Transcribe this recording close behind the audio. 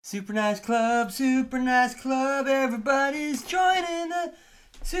Super nice club, everybody's joining the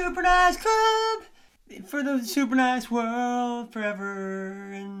super nice club for the super nice world forever.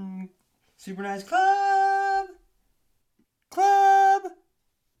 And super nice club.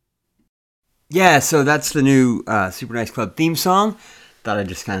 Yeah, so that's the new Super Nice Club theme song. Thought I'd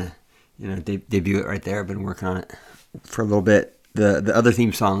just kind of, debut it right there. I've been working on it for a little bit. The other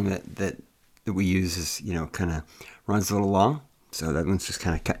theme song that we use is, kind of runs a little long. So that one's just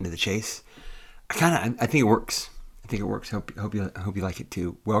kind of cutting to the chase. I think it works. Hope you like it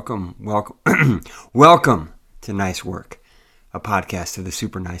too. Welcome to Nice Work, a podcast of the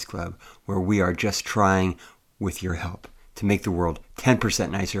Super Nice Club, where we are just trying, with your help, to make the world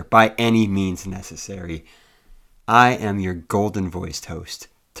 10% nicer by any means necessary. I am your golden-voiced host,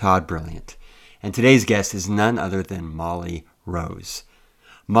 Todd Brilliant, and today's guest is none other than Molly Rose.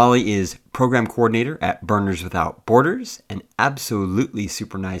 Molly is program coordinator at Burners Without Borders, an absolutely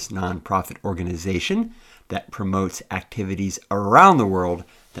super nice nonprofit organization that promotes activities around the world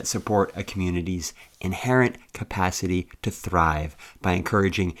that support a community's inherent capacity to thrive by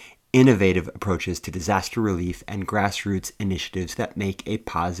encouraging innovative approaches to disaster relief and grassroots initiatives that make a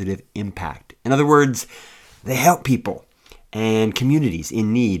positive impact. In other words, they help people and communities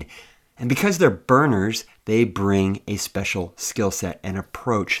in need. And because they're burners, they bring a special skill set and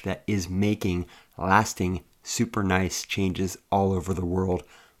approach that is making lasting, super nice changes all over the world.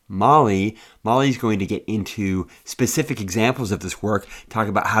 Molly's going to get into specific examples of this work, talk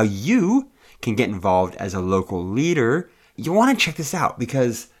about how you can get involved as a local leader. You want to check this out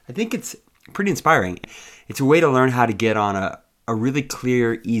because I think it's pretty inspiring. It's a way to learn how to get on a really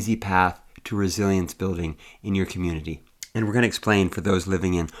clear, easy path to resilience building in your community. And we're going to explain for those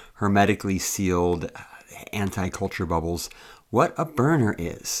living in hermetically sealed anti-culture bubbles what a burner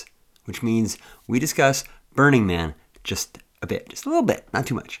is, which means we discuss Burning Man just a little bit, not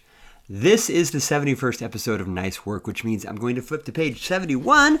too much. This is the 71st episode of Nice Work, which means I'm going to flip to page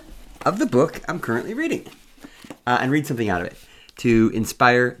 71 of the book I'm currently reading and read something out of it to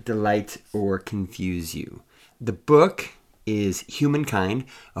inspire, delight, or confuse you. The book is Humankind,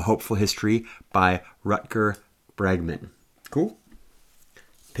 A Hopeful History by Rutger Bregman. Cool?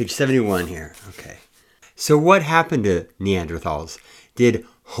 Page 71 here. Okay. So what happened to Neanderthals? Did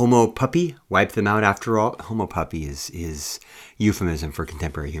Homo puppy wipe them out after all? Homo puppy is euphemism for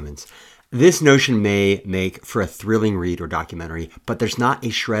contemporary humans. This notion may make for a thrilling read or documentary, but there's not a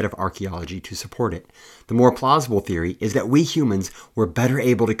shred of archaeology to support it. The more plausible theory is that we humans were better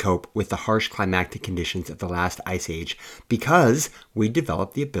able to cope with the harsh climatic conditions of the last ice age because we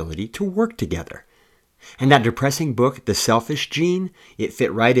developed the ability to work together. And that depressing book, The Selfish Gene, it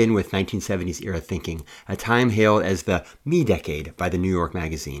fit right in with 1970s era thinking, a time hailed as the Me Decade by the New York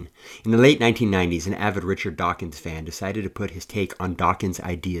Magazine. In the late 1990s, an avid Richard Dawkins fan decided to put his take on Dawkins'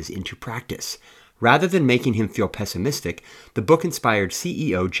 ideas into practice. Rather than making him feel pessimistic, the book inspired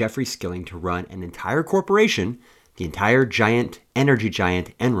CEO Jeffrey Skilling to run an entire corporation, the entire energy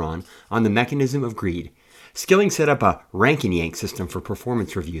giant Enron, on the mechanism of greed. Skilling set up a rank and yank system for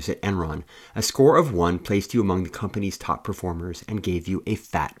performance reviews at Enron. A score of 1 placed you among the company's top performers and gave you a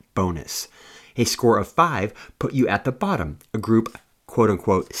fat bonus. A score of 5 put you at the bottom, a group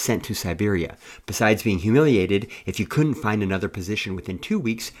quote-unquote sent to Siberia. Besides being humiliated, if you couldn't find another position within 2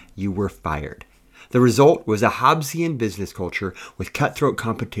 weeks, you were fired. The result was a Hobbesian business culture with cutthroat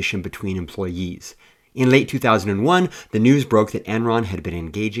competition between employees. In late 2001, the news broke that Enron had been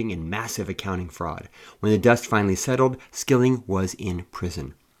engaging in massive accounting fraud. When the dust finally settled, Skilling was in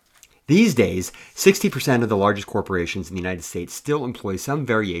prison. These days, 60% of the largest corporations in the United States still employ some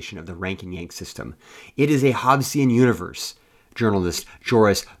variation of the rank and yank system. It is a Hobbesian universe, journalist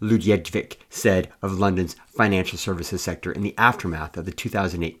Joris Ludjevic said of London's financial services sector in the aftermath of the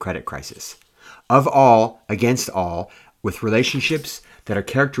 2008 credit crisis. Of all, against all, with relationships that are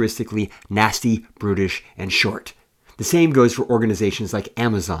characteristically nasty, brutish, and short. The same goes for organizations like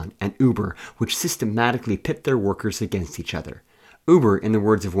Amazon and Uber, which systematically pit their workers against each other. Uber, in the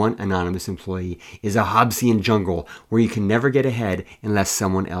words of one anonymous employee, is a Hobbesian jungle where you can never get ahead unless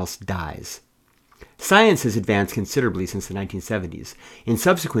someone else dies. Science has advanced considerably since the 1970s. In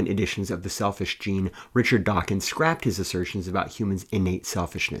subsequent editions of The Selfish Gene, Richard Dawkins scrapped his assertions about humans' innate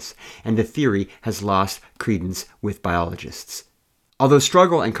selfishness, and the theory has lost credence with biologists. Although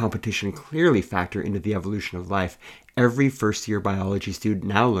struggle and competition clearly factor into the evolution of life, every first-year biology student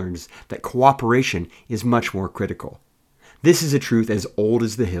now learns that cooperation is much more critical. This is a truth as old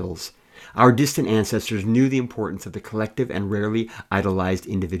as the hills. Our distant ancestors knew the importance of the collective and rarely idolized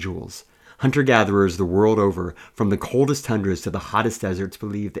individuals. Hunter-gatherers the world over, from the coldest tundras to the hottest deserts,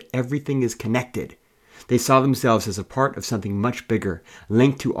 believe that everything is connected. They saw themselves as a part of something much bigger,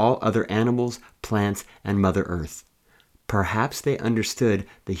 linked to all other animals, plants, and Mother Earth. Perhaps they understood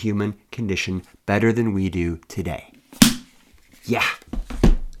the human condition better than we do today. Yeah,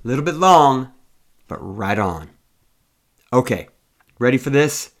 a little bit long, but right on. Okay, ready for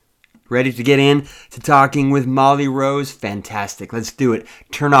this? Ready to get in to talking with Molly Rose? Fantastic. Let's do it.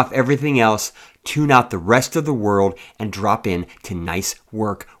 Turn off everything else, tune out the rest of the world, and drop in to Nice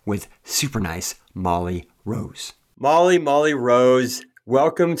Work with super nice Molly Rose. Molly Rose,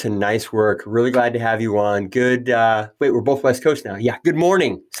 welcome to Nice Work. Really glad to have you on. Good. Wait, we're both West Coast now. Yeah. Good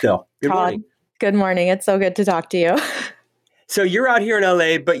morning still. Good morning. Good morning. It's so good to talk to you. So you're out here in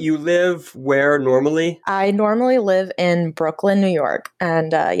LA, but you live where normally? I normally live in Brooklyn, New York.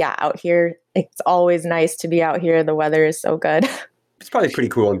 And out here, it's always nice to be out here. The weather is so good. It's probably pretty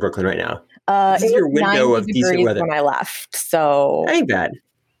cool in Brooklyn right now. This is your window of decent weather. When I left, so that ain't bad.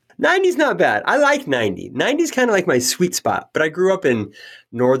 90's not bad. I like 90. 90's kind of like my sweet spot. But I grew up in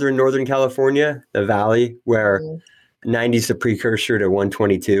northern California, the Valley, where 90's the precursor to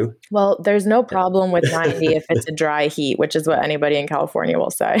 122. Well, there's no problem with 90 if it's a dry heat, which is what anybody in California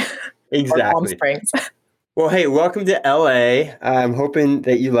will say. Exactly. Or Palm Springs. Well, hey, welcome to LA. I'm hoping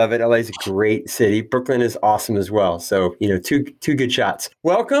that you love it. LA is a great city. Brooklyn is awesome as well. So, two good shots.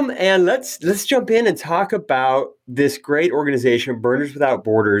 Welcome, and let's jump in and talk about this great organization, Burners Without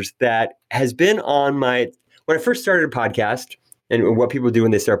Borders, that has been on when I first started a podcast. And what people do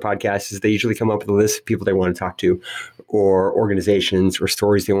when they start podcasts is they usually come up with a list of people they want to talk to, or organizations or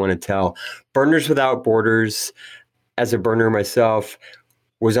stories they want to tell. Burners Without Borders, as a burner myself,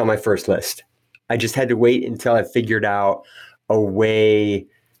 was on my first list. I just had to wait until I figured out a way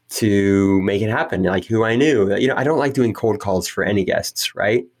to make it happen, like who I knew. I don't like doing cold calls for any guests,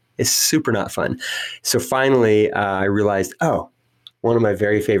 right? It's super not fun. So finally, I realized, one of my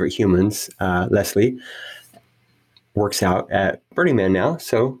very favorite humans, Leslie, works out at Burning Man now.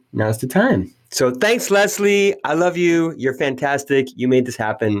 So now's the time. So thanks, Leslie. I love you. You're fantastic. You made this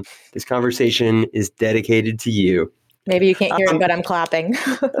happen. This conversation is dedicated to you. Maybe you can't hear it, but I'm clapping.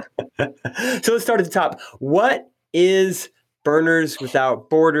 So let's start at the top. What is Burners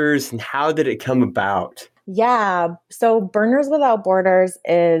Without Borders and how did it come about? Yeah. So Burners Without Borders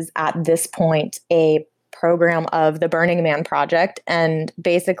is at this point a program of the Burning Man Project. And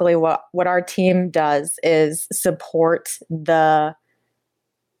basically what our team does is support the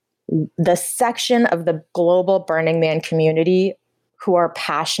section of the global Burning Man community who are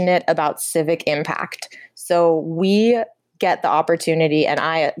passionate about civic impact. So we get the opportunity, and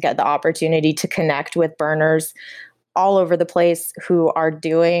I get the opportunity to connect with burners all over the place who are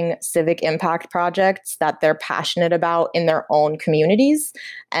doing civic impact projects that they're passionate about in their own communities,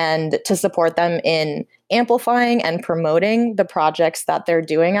 and to support them in amplifying and promoting the projects that they're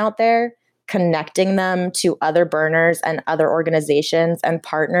doing out there, connecting them to other burners and other organizations and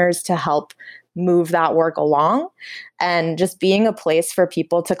partners to help move that work along, and just being a place for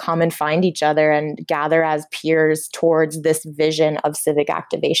people to come and find each other and gather as peers towards this vision of civic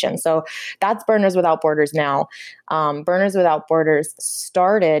activation. So that's Burners Without Borders now. Burners Without Borders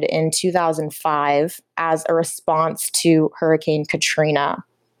started in 2005 as a response to Hurricane Katrina.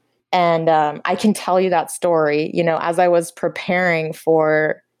 And I can tell you that story. As I was preparing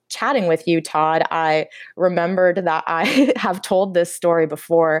for chatting with you, Todd, I remembered that I have told this story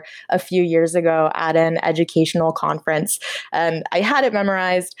before a few years ago at an educational conference, and I had it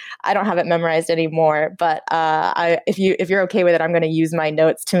memorized. I don't have it memorized anymore, but if you're okay with it, I'm going to use my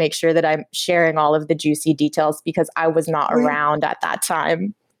notes to make sure that I'm sharing all of the juicy details because I was not around at that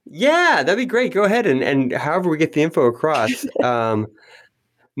time. Yeah, that'd be great. Go ahead and however we get the info across.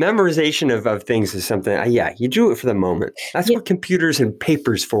 Memorization of things is something, you do it for the moment. That's what computers and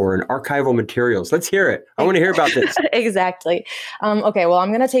papers for and archival materials. Let's hear it. I want to hear about this. Exactly. Okay, well, I'm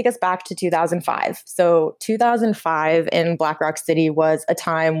going to take us back to 2005. So 2005 in Black Rock City was a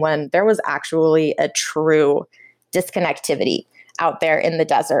time when there was actually a true disconnectivity out there in the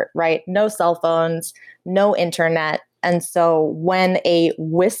desert, right? No cell phones, no internet. And so when a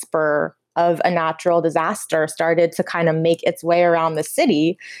whisper of a natural disaster started to kind of make its way around the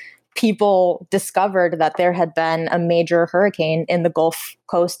city, people discovered that there had been a major hurricane in the Gulf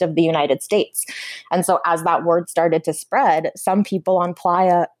Coast of the United States. And so as that word started to spread, some people on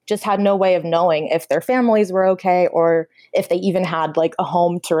Playa just had no way of knowing if their families were okay or if they even had like a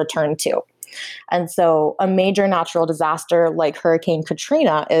home to return to. And so a major natural disaster like Hurricane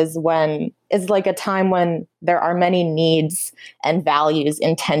Katrina is like a time when there are many needs and values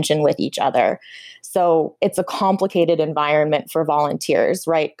in tension with each other. So it's a complicated environment for volunteers,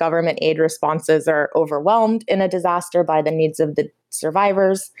 right? Government aid responses are overwhelmed in a disaster by the needs of the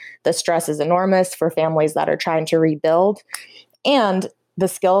survivors. The stress is enormous for families that are trying to rebuild. And the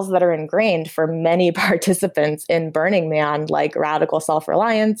skills that are ingrained for many participants in Burning Man, like radical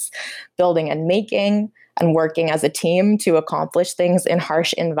self-reliance, building and making, and working as a team to accomplish things in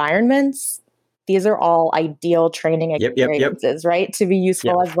harsh environments, these are all ideal training experiences, right? To be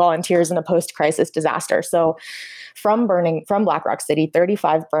useful as volunteers in a post-crisis disaster. So from Black Rock City,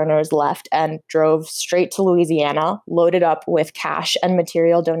 35 burners left and drove straight to Louisiana, loaded up with cash and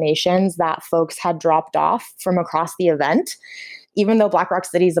material donations that folks had dropped off from across the event. Even though Black Rock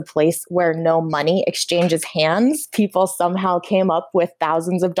City is a place where no money exchanges hands, people somehow came up with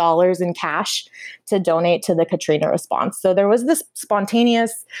thousands of dollars in cash to donate to the Katrina response. So there was this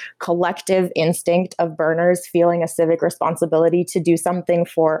spontaneous collective instinct of burners feeling a civic responsibility to do something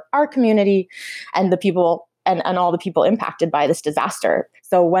for our community and the people and all the people impacted by this disaster.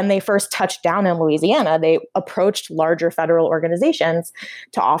 So when they first touched down in Louisiana, they approached larger federal organizations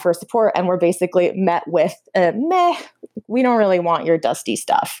to offer support and were basically met with, we don't really want your dusty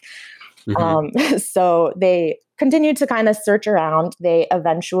stuff. So they continued to kind of search around. They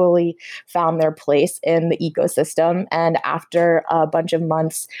eventually found their place in the ecosystem. And after a bunch of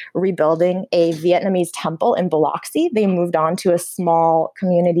months rebuilding a Vietnamese temple in Biloxi, they moved on to a small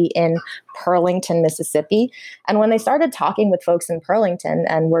community in Pearlington, Mississippi. And when they started talking with folks in Pearlington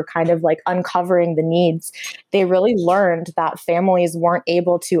and were kind of like uncovering the needs, they really learned that families weren't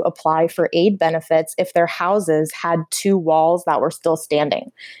able to apply for aid benefits if their houses had 2 walls that were still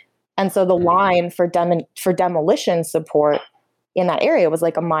standing. And so the line for demolition support in that area was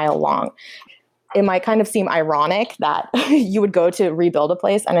like a mile long. It might kind of seem ironic that you would go to rebuild a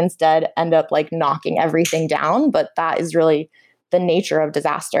place and instead end up like knocking everything down, but that is really the nature of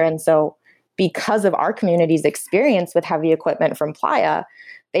disaster. And so because of our community's experience with heavy equipment from Playa,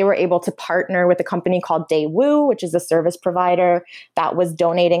 they were able to partner with a company called Daewoo, which is a service provider that was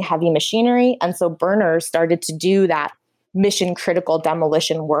donating heavy machinery. And so burners started to do that mission critical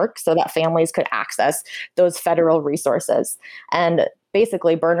demolition work so that families could access those federal resources. And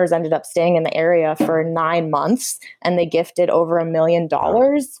basically burners ended up staying in the area for 9 months and they gifted over $1 million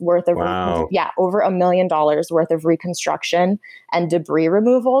worth of over $1 million worth of reconstruction and debris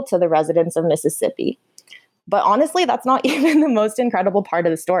removal to the residents of Mississippi. But honestly, that's not even the most incredible part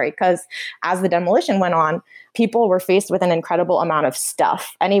of the story, because as the demolition went on, people were faced with an incredible amount of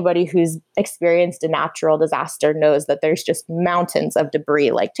stuff. Anybody who's experienced a natural disaster knows that there's just mountains of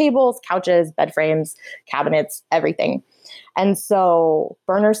debris, like tables, couches, bed frames, cabinets, everything. And so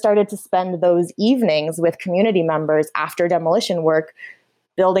burners started to spend those evenings with community members after demolition work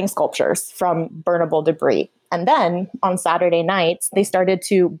building sculptures from burnable debris. And then on Saturday nights, they started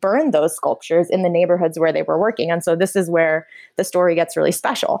to burn those sculptures in the neighborhoods where they were working. And so this is where the story gets really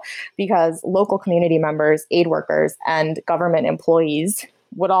special, because local community members, aid workers, and government employees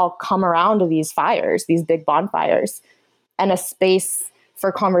would all come around to these fires, these big bonfires, and a space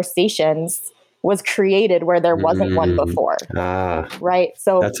for conversations was created where there wasn't one before. Right.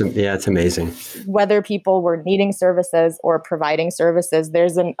 So it's amazing. Whether people were needing services or providing services,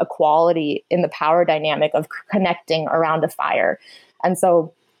 there's an equality in the power dynamic of connecting around a fire. And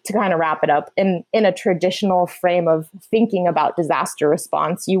so to kind of wrap it up, in a traditional frame of thinking about disaster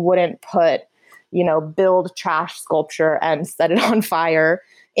response, you wouldn't put, build trash sculpture and set it on fire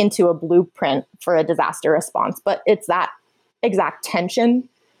into a blueprint for a disaster response. But it's that exact tension,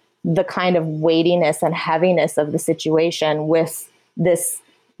 the kind of weightiness and heaviness of the situation with this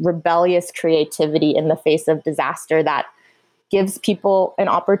rebellious creativity in the face of disaster that gives people an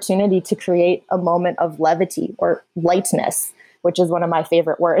opportunity to create a moment of levity or lightness, which is one of my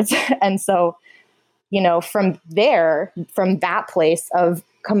favorite words. And so, from that place of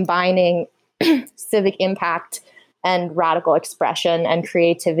combining civic impact and radical expression and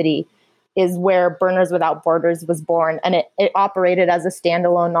creativity is where Burners Without Borders was born. And it operated as a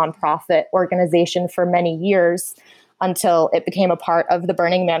standalone nonprofit organization for many years until it became a part of the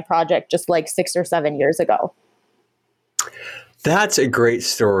Burning Man Project just like 6 or 7 years ago. That's a great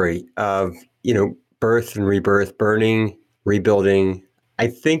story of, birth and rebirth, burning, rebuilding. I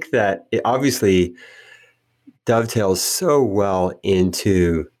think that it obviously dovetails so well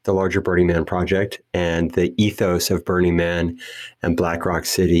into the larger Burning Man Project and the ethos of Burning Man and Black Rock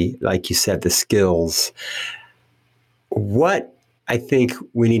City. Like you said, the skills. What I think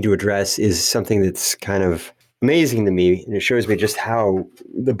we need to address is something that's kind of amazing to me, and it shows me just how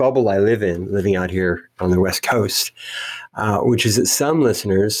the bubble I live in, living out here on the West Coast, which is that some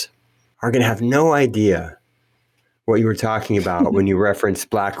listeners are going to have no idea what you were talking about when you referenced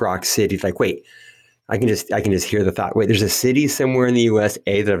Black Rock City. Like, wait, I can just hear the thought. Wait, there's a city somewhere in the U.S.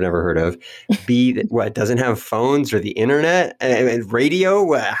 A, that I've never heard of. B, that what doesn't have phones or the internet and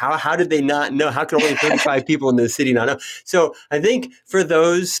radio. How did they not know? How could only 35 people in the city not know? So I think for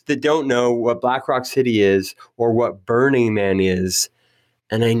those that don't know what Black Rock City is or what Burning Man is,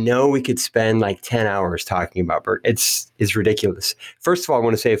 and I know we could spend like 10 hours talking about it's ridiculous. First of all, I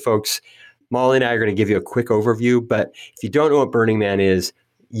want to say, folks, Molly and I are going to give you a quick overview, but if you don't know what Burning Man is,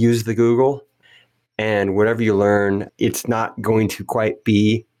 use the Google. And whatever you learn, it's not going to quite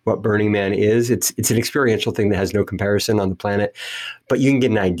be what Burning Man is. It's an experiential thing that has no comparison on the planet, but you can get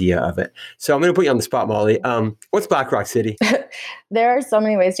an idea of it. So I'm going to put you on the spot, Molly. What's Black Rock City? There are so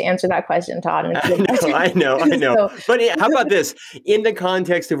many ways to answer that question, Todd. I know. So, but how about this? In the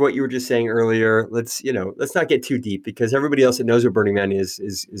context of what you were just saying earlier, let's not get too deep, because everybody else that knows what Burning Man is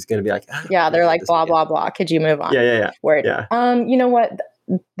going to be like, yeah, they're like, blah, blah, blah. Could you move on? Yeah. Word. Yeah. You know what?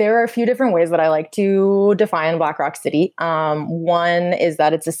 There are a few different ways that I like to define Black Rock City. One is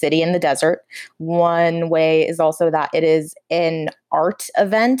that it's a city in the desert. One way is also that it is an art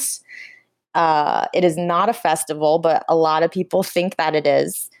event. It is not a festival, but a lot of people think that it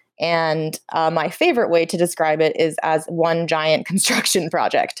is. And my favorite way to describe it is as one giant construction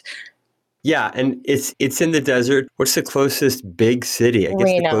project. Yeah, and it's in the desert. What's the closest big city? I guess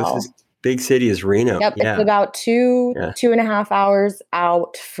Reno. The closest big city is Reno. Yep, yeah. It's about 2.5 hours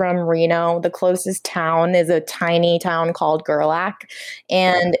out from Reno. The closest town is a tiny town called Gerlach,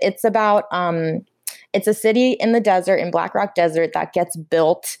 and it's about it's a city in the desert, in Black Rock Desert, that gets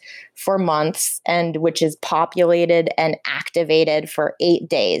built for months and which is populated and activated for 8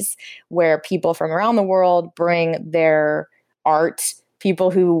 days, where people from around the world bring their art. People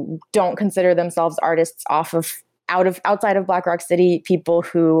who don't consider themselves artists outside of Black Rock City, people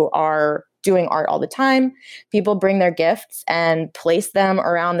who are doing art all the time, people bring their gifts and place them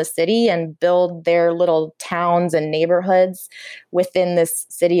around the city and build their little towns and neighborhoods within this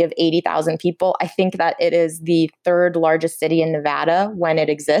city of 80,000 people. I think that it is the third largest city in Nevada when it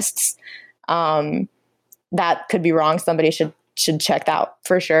exists. That could be wrong. Somebody should check that out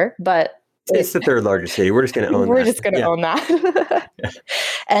for sure. But it's the third largest city. We're just going to own that. We're just going to own that.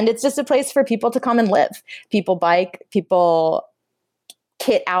 And it's just a place for people to come and live. People bike, people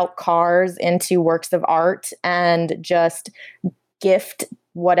kit out cars into works of art and just gift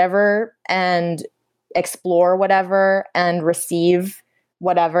whatever and explore whatever and receive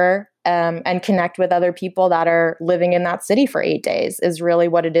whatever and connect with other people that are living in that city for 8 days is really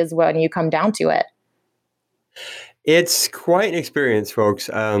what it is when you come down to it. It's quite an experience, folks.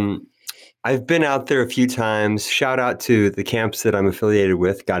 I've been out there a few times. Shout out to the camps that I'm affiliated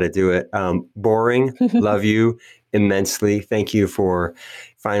with. Got to do it. Boring. Love you immensely. Thank you for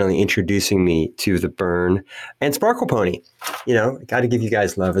finally introducing me to the Burn and Sparkle Pony. Got to give you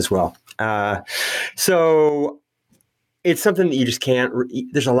guys love as well. So it's something that you just can't.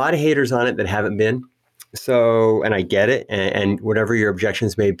 There's a lot of haters on it that haven't been. So, and I get it. And whatever your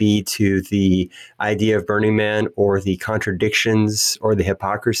objections may be to the idea of Burning Man or the contradictions or the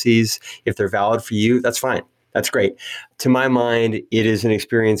hypocrisies, if they're valid for you, that's fine. That's great. To my mind, it is an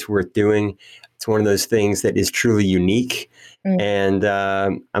experience worth doing. It's one of those things that is truly unique. And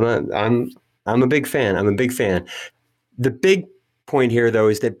I'm a big fan. I'm a big fan. The big point here, though,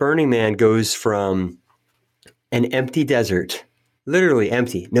 is that Burning Man goes from an empty desert, literally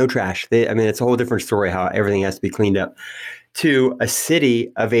empty, no trash. It's a whole different story how everything has to be cleaned up, to a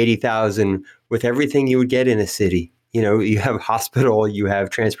city of 80,000 with everything you would get in a city. You have a hospital, you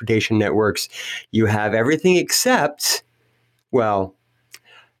have transportation networks, you have everything except,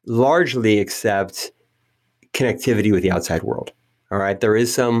 largely except connectivity with the outside world. All right. There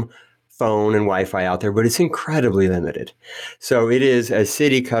is some phone and Wi-Fi out there, but it's incredibly limited. So it is a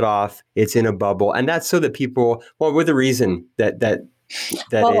city cut off. It's in a bubble. And that's so that people, with a reason that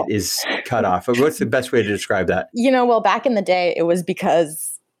it is cut off. What's the best way to describe that? Back in the day, it was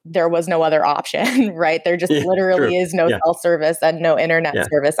because there was no other option, right? There just literally is no cell service and no internet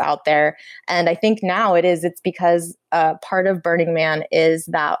service out there. And I think now it's because part of Burning Man is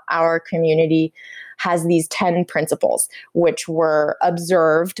that our community has these 10 principles, which were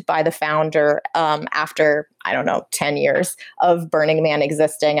observed by the founder after, 10 years of Burning Man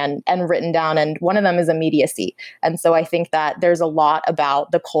existing and written down. And one of them is immediacy. And so I think that there's a lot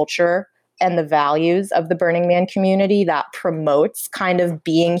about the culture and the values of the Burning Man community that promotes kind of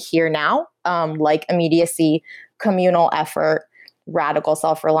being here now, like immediacy, communal effort, radical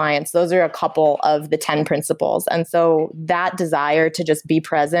self-reliance. Those are a couple of the 10 principles. And so that desire to just be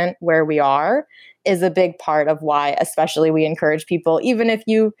present where we are is a big part of why, especially, we encourage people, even if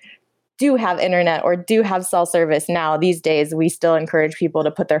you do have internet or do have cell service now, these days, we still encourage people to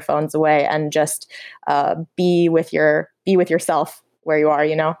put their phones away and just be with yourself where you are,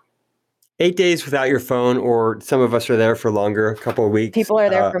 8 days without your phone, or some of us are there for longer, a couple of weeks. People are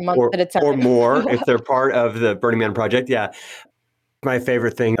there for months at a time. Or more if they're part of the Burning Man project. Yeah. My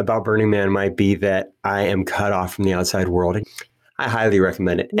favorite thing about Burning Man might be that I am cut off from the outside world. I highly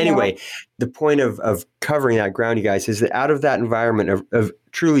recommend it. Yeah. Anyway, the point of covering that ground, you guys, is that out of that environment of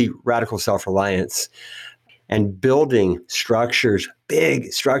truly radical self-reliance and building structures,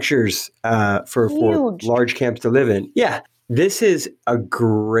 big structures for large camps to live in. Yeah, this is a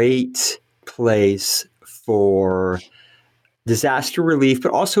great place for disaster relief,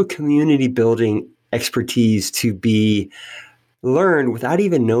 but also community building expertise to be learned without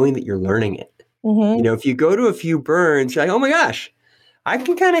even knowing that you're learning it. Mm-hmm. If you go to a few burns, you're like, oh my gosh, I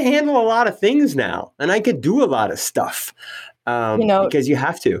can kind of handle a lot of things now, and I could do a lot of stuff because you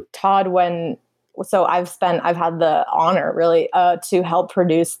have to. Todd, I've had the honor really to help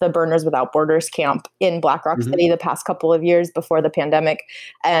produce the Burners Without Borders camp in Black Rock City the past couple of years before the pandemic.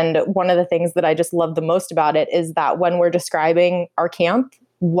 And one of the things that I just love the most about it is that when we're describing our camp,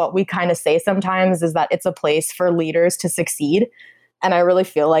 what we kind of say sometimes is that it's a place for leaders to succeed. And I really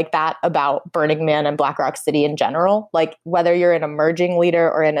feel like that about Burning Man and Black Rock City in general. Like whether you're an emerging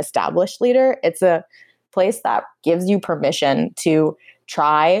leader or an established leader, it's a place that gives you permission to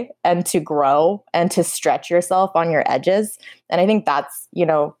try and to grow and to stretch yourself on your edges. And I think that's,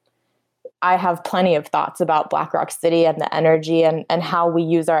 I have plenty of thoughts about Black Rock City and the energy and how we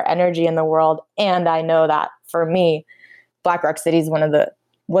use our energy in the world. And I know that for me, Black Rock City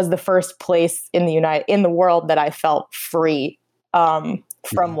was the first place in the world that I felt free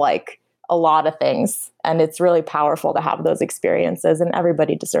from like a lot of things. And it's really powerful to have those experiences, and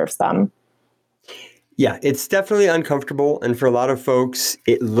everybody deserves them. Yeah, it's definitely uncomfortable. And for a lot of folks,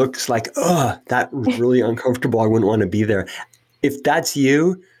 it looks like, that was really uncomfortable. I wouldn't want to be there. If that's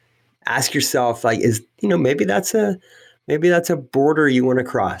you, ask yourself, like, maybe that's a border you want to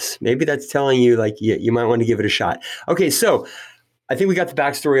cross. Maybe that's telling you like, you might want to give it a shot. Okay. So I think we got the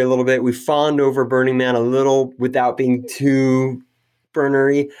backstory a little bit. We fawned over Burning Man a little without being too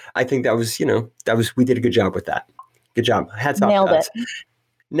burnery. I think we did a good job with that. Good job. Hats off to us. Nailed it.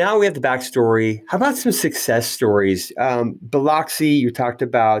 Now we have the backstory. How about some success stories? Biloxi, you talked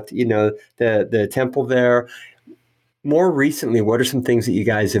about, the temple there. More recently, what are some things that you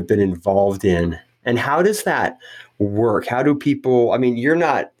guys have been involved in? And how does that work? How do people, you're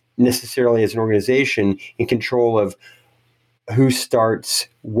not necessarily as an organization in control of who starts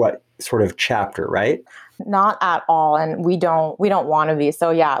what sort of chapter, right? Not at all. And we don't want to be.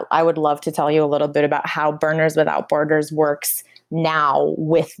 So yeah, I would love to tell you a little bit about how Burners Without Borders works now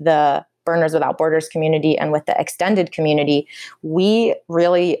with the Burners Without Borders community and with the extended community. We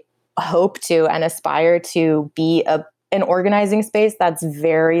really hope to and aspire to be an organizing space that's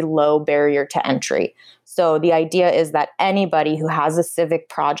very low barrier to entry. So the idea is that anybody who has a civic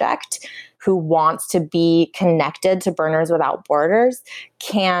project who wants to be connected to Burners Without Borders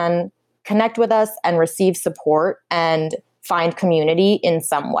can connect with us and receive support and find community in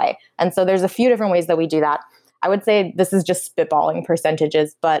some way. And so there's a few different ways that we do that. I would say this is just spitballing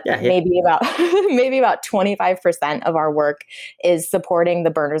percentages, but maybe about 25% of our work is supporting the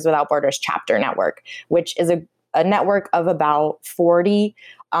Burners Without Borders chapter network, which is a network of about 40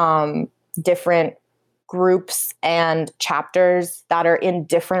 different groups and chapters that are in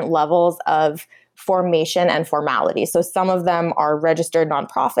different levels of formation and formality. So some of them are registered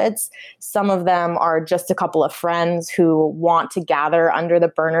nonprofits. Some of them are just a couple of friends who want to gather under the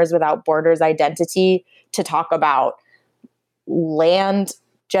Burners Without Borders identity to talk about land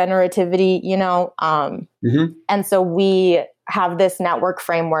generativity, And so we have this network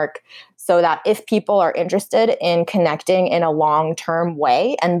framework so that if people are interested in connecting in a long-term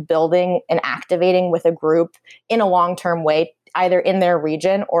way and building and activating with a group in a long-term way, either in their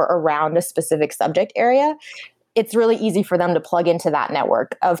region or around a specific subject area, it's really easy for them to plug into that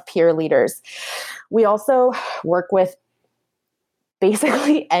network of peer leaders. We also work with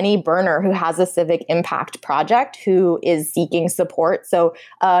basically any burner who has a civic impact project who is seeking support. So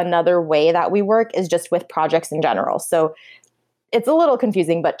another way that we work is just with projects in general. So it's a little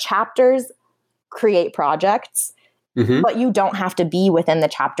confusing, but chapters create projects, but you don't have to be within the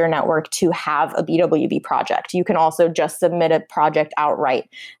chapter network to have a BWB project. You can also just submit a project outright.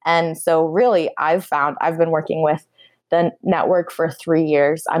 And so really, I've been working with the network for 3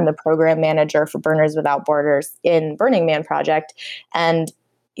 years. I'm the program manager for Burners Without Borders in Burning Man Project. And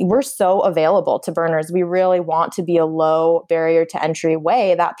we're so available to burners. We really want to be a low barrier to entry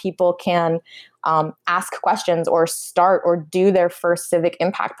way that people can ask questions or start or do their first civic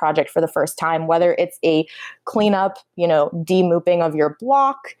impact project for the first time, whether it's a cleanup, de-mooping of your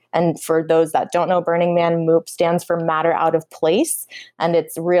block. And for those that don't know, Burning Man, MOOP stands for matter out of place. And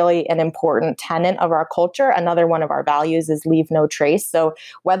it's really an important tenet of our culture. Another one of our values is leave no trace. So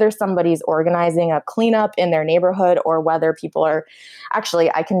whether somebody's organizing a cleanup in their neighborhood or whether people are actually,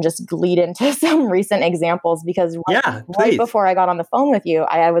 I can just lead into some recent examples because right before I got on the phone with you,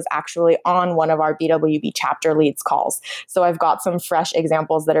 I was actually on one of our BWB chapter leads calls. So I've got some fresh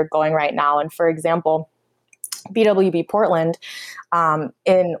examples that are going right now. And for example, BWB Portland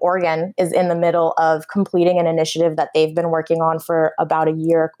in Oregon is in the middle of completing an initiative that they've been working on for about a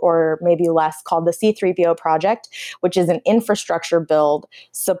year or maybe less called the C3PO project, which is an infrastructure build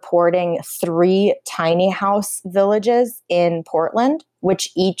supporting 3 tiny house villages in Portland, which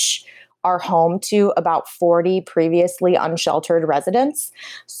each are home to about 40 previously unsheltered residents.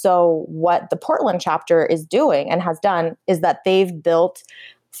 So what the Portland chapter is doing and has done is that they've built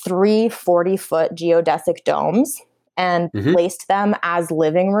 3 40-foot geodesic domes and placed them as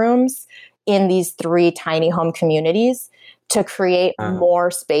living rooms in these 3 tiny home communities to create more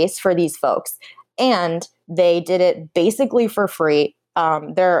space for these folks. And they did it basically for free.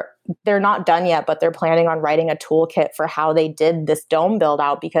 They're not done yet, but they're planning on writing a toolkit for how they did this dome build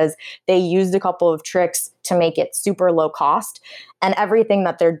out because they used a couple of tricks to make it super low cost. And everything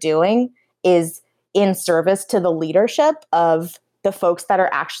that they're doing is in service to the leadership of the folks that are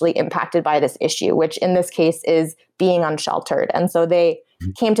actually impacted by this issue, which in this case is being unsheltered. And so they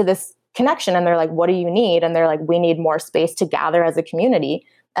came to this connection and they're like, what do you need? And they're like, we need more space to gather as a community.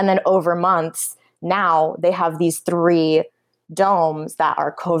 And then over months, now they have these 3 domes that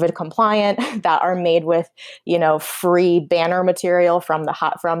are COVID compliant, that are made with, free banner material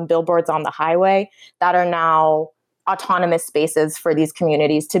from billboards on the highway, that are now autonomous spaces for these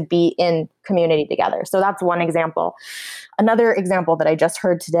communities to be in community together. So that's one example. Another example that I just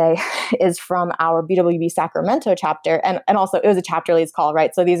heard today is from our BWB Sacramento chapter. And also it was a chapter leads call,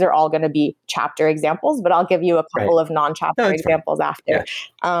 right? So these are all going to be chapter examples, but I'll give you a couple of non-chapter examples after.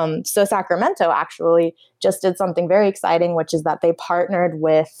 Yeah. So Sacramento actually just did something very exciting, which is that they partnered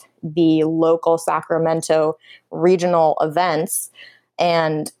with the local Sacramento regional events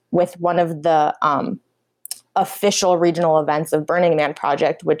and with one of the official regional events of Burning Man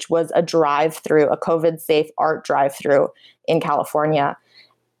Project, which was a drive-through, a COVID-safe art drive-through in California.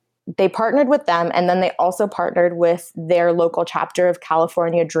 They partnered with them, and then they also partnered with their local chapter of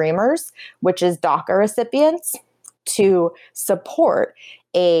California Dreamers, which is DACA recipients, to support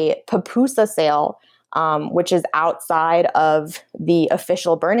a pupusa sale, which is outside of the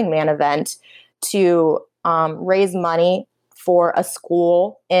official Burning Man event, to raise money for a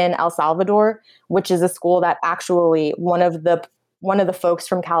school in El Salvador, which is a school that actually one of the folks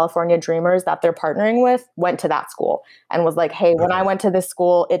from California Dreamers that they're partnering with went to that school and was like, hey, when I went to this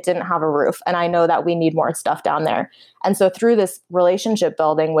school, it didn't have a roof. And I know that we need more stuff down there. And so through this relationship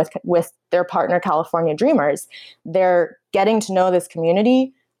building with their partner, California Dreamers, they're getting to know this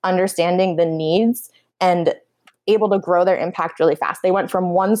community, understanding the needs, and able to grow their impact really fast. They went from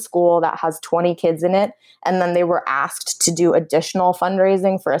one school that has 20 kids in it, and then they were asked to do additional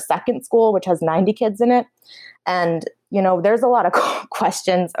fundraising for a second school, which has 90 kids in it. And, there's a lot of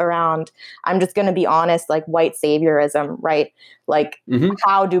questions around, I'm just going to be honest, like white saviorism, right? Like,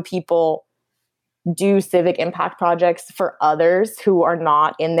 how do people do civic impact projects for others who are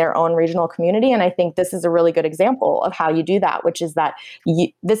not in their own regional community? And I think this is a really good example of how you do that, which is that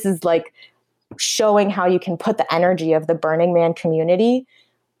this is like showing how you can put the energy of the Burning Man community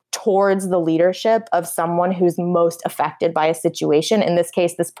towards the leadership of someone who's most affected by a situation. In this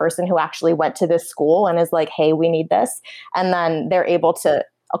case, this person who actually went to this school and is like, hey, we need this. And then they're able to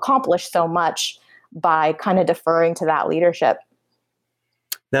accomplish so much by kind of deferring to that leadership.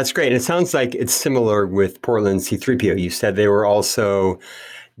 That's great. And it sounds like it's similar with Portland C3PO. You said they were also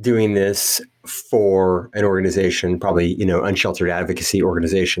doing this for an organization, probably, unsheltered advocacy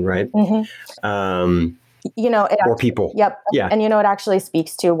organization, right? Or people. Yep. Yeah. And it actually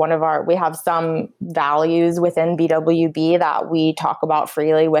speaks to we have some values within BWB that we talk about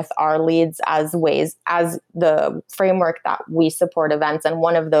freely with our leads as the framework that we support events. And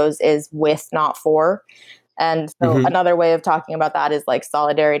one of those is with, not for. And so another way of talking about that is like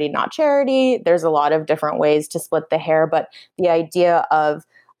solidarity, not charity. There's a lot of different ways to split the hair, but the idea of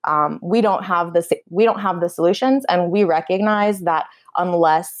we don't have the solutions, and we recognize that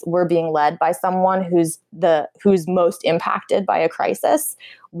unless we're being led by someone who's most impacted by a crisis,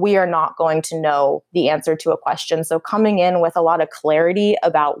 we are not going to know the answer to a question. So coming in with a lot of clarity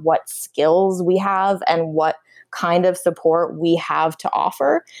about what skills we have and what kind of support we have to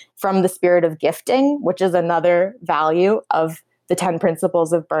offer from the spirit of gifting, which is another value of the 10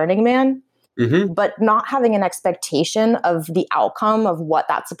 principles of Burning Man. Mm-hmm. But not having an expectation of the outcome of what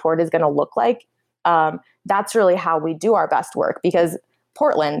that support is going to look like. That's really how we do our best work, because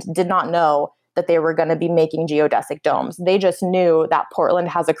Portland did not know that they were going to be making geodesic domes. They just knew that Portland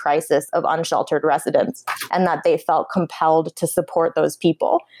has a crisis of unsheltered residents and that they felt compelled to support those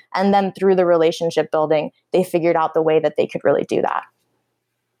people. And then through the relationship building, they figured out the way that they could really do that.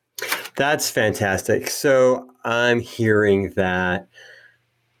 That's fantastic. So I'm hearing that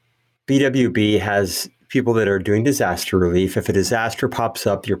BWB has people that are doing disaster relief. If a disaster pops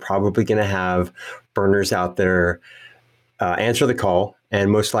up, you're probably going to have burners out there answer the call,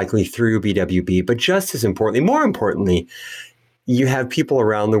 and most likely through BWB. But just as importantly, more importantly, you have people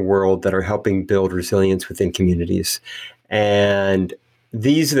around the world that are helping build resilience within communities. And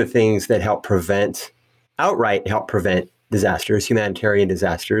these are the things that outright help prevent disasters, humanitarian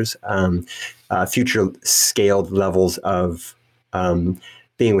disasters, future scaled levels of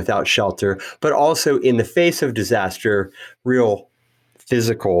being without shelter, but also in the face of disaster, real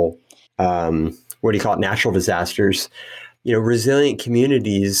physical, natural disasters. Resilient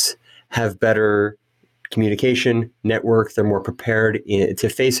communities have better communication network. They're more prepared to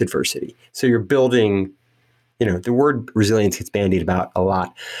face adversity. So you're building, the word resilience gets bandied about a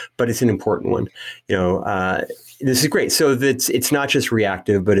lot, but it's an important one. This is great. So it's not just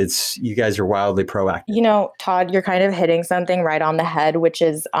reactive, but you guys are wildly proactive. Todd, you're kind of hitting something right on the head, which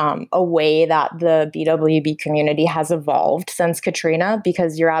is a way that the BWB community has evolved since Katrina,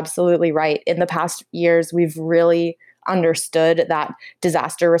 because you're absolutely right. In the past years, we've really understood that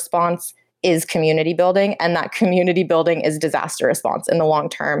disaster response is community building, and that community building is disaster response in the long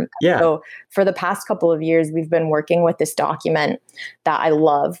term. Yeah. So for the past couple of years, we've been working with this document that I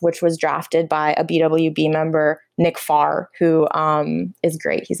love, which was drafted by a BWB member, Nick Farr, who is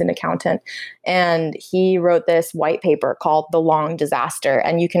great. He's an accountant. And he wrote this white paper called The Long Disaster.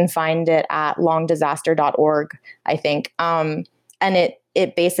 And you can find it at longdisaster.org, I think. And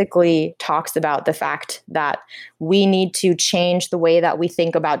it basically talks about the fact that we need to change the way that we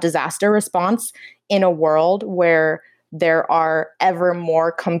think about disaster response in a world where there are ever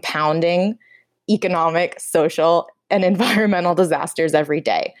more compounding economic, social, and environmental disasters every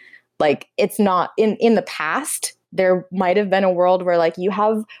day. Like, it's not in the past, there might have been a world where you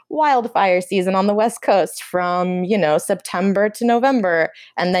have wildfire season on the West Coast from, September to November.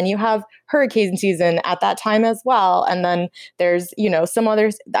 And then you have hurricane season at that time as well. And then there's, some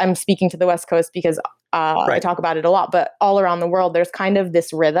others. I'm speaking to the West Coast because I talk about it a lot, but all around the world, there's kind of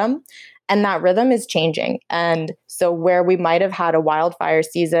this rhythm. And that rhythm is changing. And so where we might have had a wildfire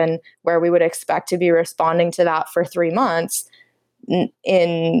season where we would expect to be responding to that for 3 months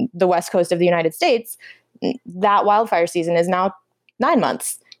in the West Coast of the United States, that wildfire season is now 9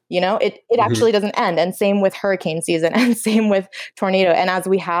 months. It actually doesn't end. And same with hurricane season, and same with tornado. And as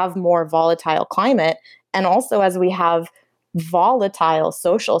we have more volatile climate, and also as we have volatile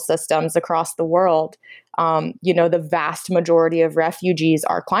social systems across the world, the vast majority of refugees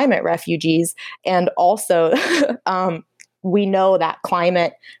are climate refugees. And also, we know that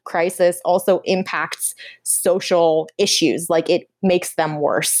climate crisis also impacts social issues, it makes them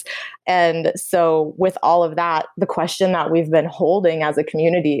worse. And so with all of that, the question that we've been holding as a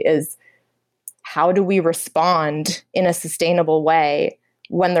community is, how do we respond in a sustainable way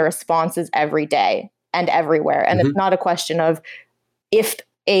when the response is every day and everywhere? And it's not a question of if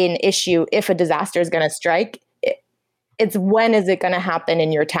a disaster is going to strike, it's when is it going to happen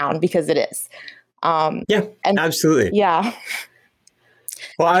in your town, because it is. Absolutely. Yeah.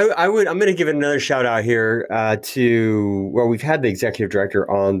 Well, I'm going to give another shout out here we've had the executive director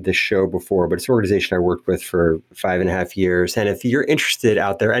on the show before, but it's an organization I worked with for 5.5 years. And if you're interested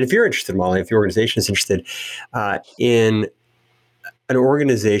out there, and if you're interested, Molly, if your organization is interested in an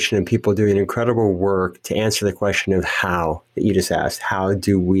organization and people doing incredible work to answer the question of how that you just asked, how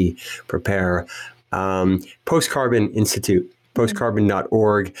do we prepare? Post Carbon Institute,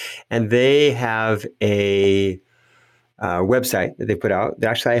 postcarbon.org, and they have a website that they put out.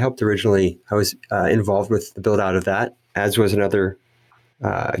 Actually, I helped originally. I was involved with the build out of that, as was another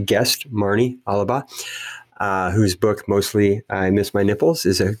guest, Marnie Alaba, whose book, Mostly I Miss My Nipples,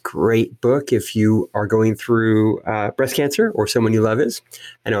 is a great book if you are going through breast cancer or someone you love is.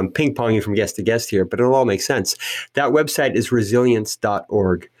 I know I'm ping-ponging from guest to guest here, but it'll all make sense. That website is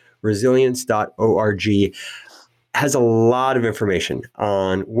resilience.org. Resilience.org has a lot of information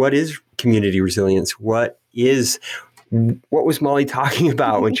on what is community resilience, what is what was Molly talking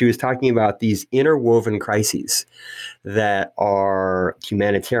about when she was talking about these interwoven crises that are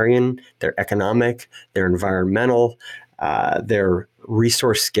humanitarian, they're economic, they're environmental, they're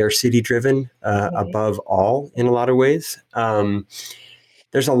resource scarcity driven above all in a lot of ways.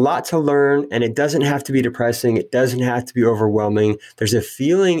 There's a lot to learn, and it doesn't have to be depressing. It doesn't have to be overwhelming. There's a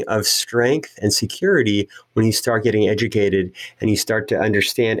feeling of strength and security when you start getting educated and you start to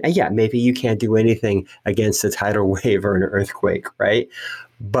understand, yeah, maybe you can't do anything against a tidal wave or an earthquake, right?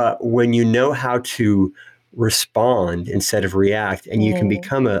 But when you know how to respond instead of react, and you can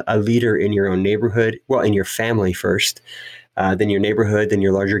become a leader in your own neighborhood, well, in your family first, then your neighborhood, then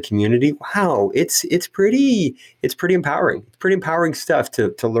your larger community. Wow, it's pretty empowering. It's pretty empowering stuff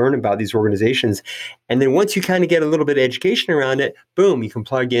to learn about these organizations. And then once you kind of get a little bit of education around it, boom, you can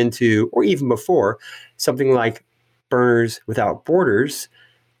plug into, or even before, something like Burners Without Borders.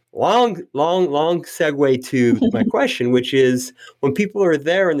 Long segue to my question, which is, when people are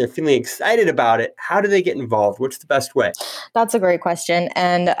there and they're feeling excited about it, how do they get involved? What's the best way? That's a great question.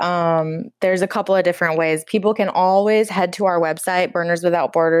 And there's a couple of different ways. People can always head to our website,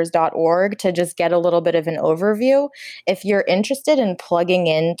 burnerswithoutborders.org, to just get a little bit of an overview. If you're interested in plugging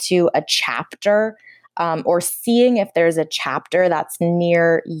into a chapter, or seeing if there's a chapter that's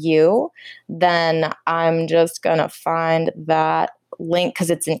near you, then I'm just going to find that link because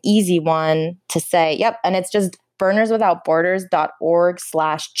it's an easy one to say. Yep. And it's just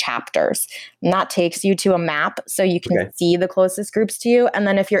burnerswithoutborders.org/chapters. And that takes you to a map so you can see the closest groups to you. And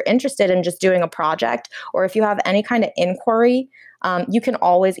then if you're interested in just doing a project, or if you have any kind of inquiry, you can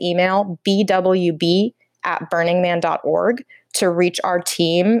always email bwb@burningman.org to reach our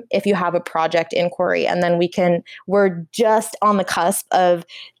team if you have a project inquiry. And then we're just on the cusp of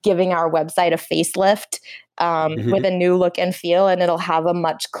giving our website a facelift with a new look and feel, and it'll have a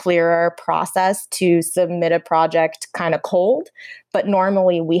much clearer process to submit a project kind of cold. But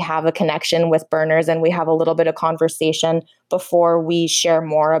normally we have a connection with Burners and we have a little bit of conversation before we share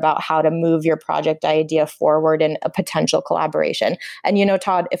more about how to move your project idea forward in a potential collaboration. And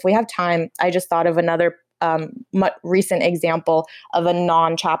Todd, if we have time, I just thought of another recent example of a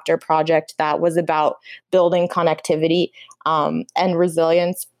non-chapter project that was about building connectivity and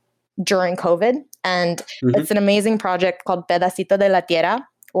resilience during COVID. And it's an amazing project called Pedacito de la Tierra,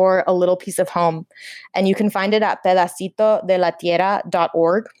 or A Little Piece of Home. And you can find it at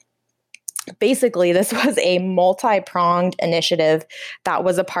pedacitodelatierra.org. Basically, this was a multi-pronged initiative that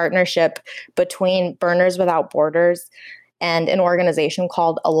was a partnership between Burners Without Borders and an organization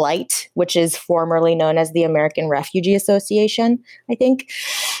called Alight, which is formerly known as the American Refugee Association, I think.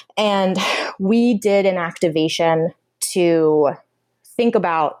 And we did an activation to think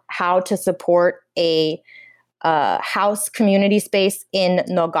about how to support a house community space in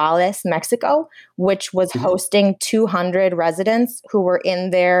Nogales, Mexico, which was hosting 200 residents who were in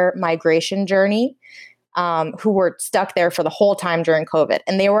their migration journey, who were stuck there for the whole time during COVID.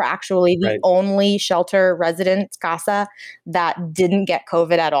 And they were actually the only shelter residence casa that didn't get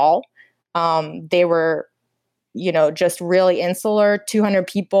COVID at all. They were, just really insular, 200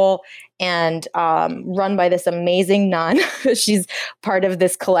 people, and run by this amazing nun. She's part of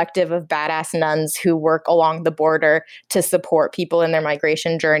this collective of badass nuns who work along the border to support people in their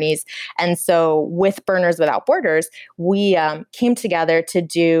migration journeys. And so with Burners Without Borders, we came together to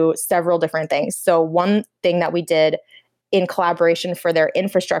do several different things. So one thing that we did in collaboration for their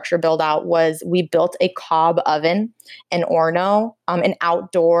infrastructure build out was we built a cob oven, an Orno, an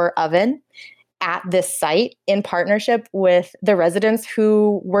outdoor oven, at this site in partnership with the residents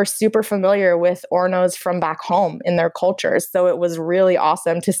who were super familiar with Ornos from back home in their cultures. So it was really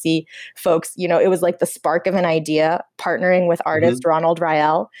awesome to see folks, it was like the spark of an idea, partnering with artist Ronald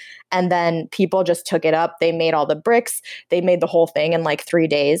Rael. And then people just took it up. They made all the bricks. They made the whole thing in like 3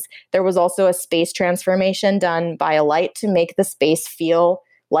 days. There was also a space transformation done by Alight to make the space feel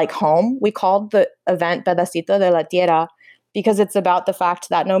like home. We called the event Pedacito de la Tierra, because it's about the fact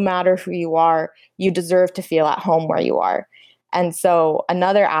that no matter who you are, you deserve to feel at home where you are. And so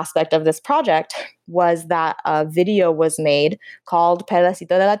another aspect of this project was that a video was made called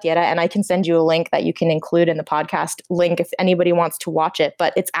Pedacito de la Tierra, and I can send you a link that you can include in the podcast link if anybody wants to watch it.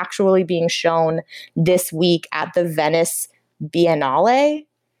 But it's actually being shown this week at the Venice Biennale,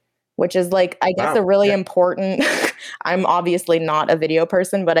 which is like, I guess, a really important, I'm obviously not a video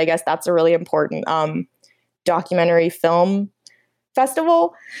person, but I guess that's a really important documentary film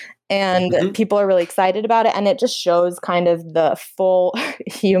festival, and people are really excited about it. And it just shows kind of the full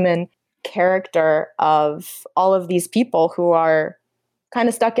human character of all of these people who are kind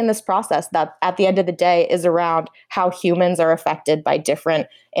of stuck in this process that at the end of the day is around how humans are affected by different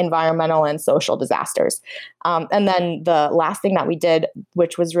environmental and social disasters. And then the last thing that we did,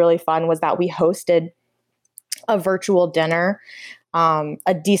 which was really fun, was that we hosted a virtual dinner,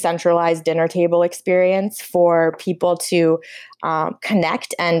 a decentralized dinner table experience for people to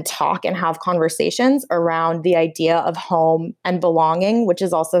connect and talk and have conversations around the idea of home and belonging, which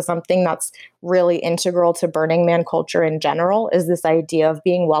is also something that's really integral to Burning Man culture in general, is this idea of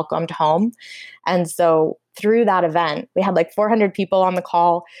being welcomed home. And so through that event, we had like 400 people on the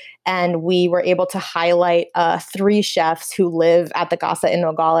call, and we were able to highlight 3 chefs who live at the Casa in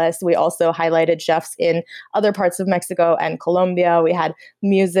Nogales. We also highlighted chefs in other parts of Mexico and Colombia. We had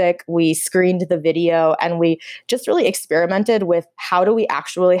music, we screened the video, and we just really experimented with how do we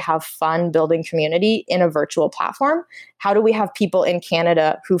actually have fun building community in a virtual platform? How do we have people in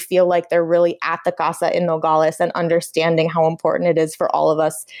Canada who feel like they're really at the Casa in Nogales and understanding how important it is for all of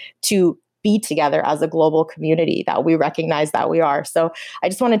us to be together as a global community that we recognize that we are. So I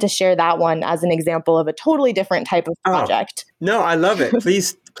just wanted to share that one as an example of a totally different type of project. No, I love it.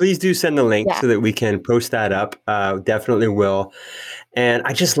 Please do send the link so that we can post that up. Definitely will. And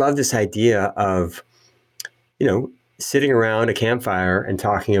I just love this idea of, sitting around a campfire and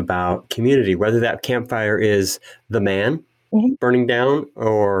talking about community, whether that campfire is the man burning down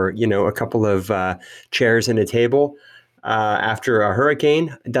or, a couple of chairs and a table. After a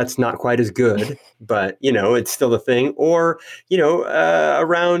hurricane, that's not quite as good, but it's still a thing. Or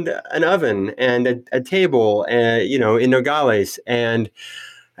around an oven and a table, in Nogales. And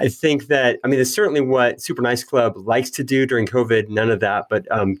I think that it's certainly what Super Nice Club likes to do during COVID. None of that, but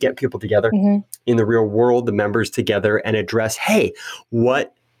get people together in the real world, the members together, and address, hey,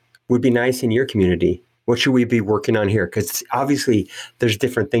 what would be nice in your community? What should we be working on here? Because obviously, there's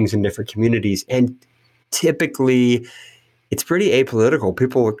different things in different communities, and typically, it's pretty apolitical.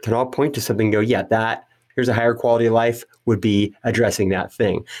 People can all point to something and go, yeah, here's a higher quality of life would be addressing that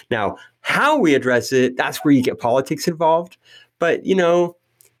thing. Now, how we address it, that's where you get politics involved. But,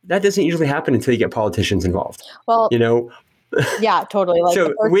 that doesn't usually happen until you get politicians involved. Well, yeah, totally. Like,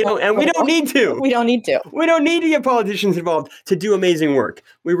 so we don't need to. We don't need to. We don't need to get politicians involved to do amazing work.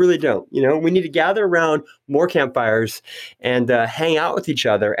 We really don't. We need to gather around more campfires and hang out with each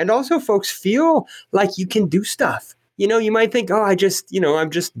other. And also folks feel like you can do stuff. You might think, oh, I'm just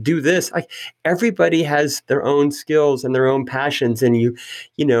do this. Like, everybody has their own skills and their own passions, and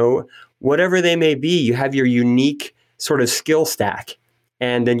whatever they may be, you have your unique sort of skill stack.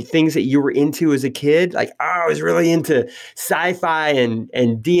 And then things that you were into as a kid, like, I was really into sci-fi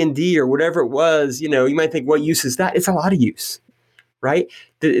and D&D or whatever it was. You might think, what use is that? It's a lot of use, right?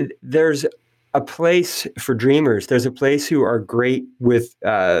 There's a place for dreamers. There's a place who are great with,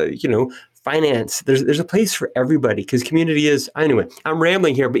 finance. There's a place for everybody, because community is, anyway, I'm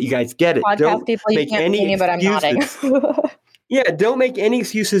rambling here, but you guys get it. Podcast people, you can't see me, but I'm nodding. Yeah, don't make any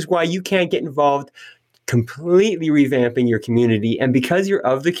excuses why you can't get involved. Completely revamping your community. And because you're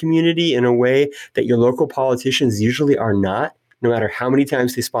of the community in a way that your local politicians usually are not, no matter how many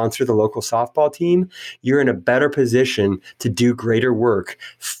times they sponsor the local softball team, you're in a better position to do greater work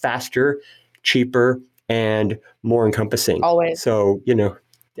faster, cheaper, and more encompassing. Always. So,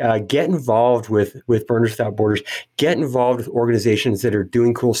 get involved with Burners Without Borders. Get involved with organizations that are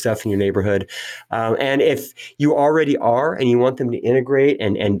doing cool stuff in your neighborhood. And if you already are and you want them to integrate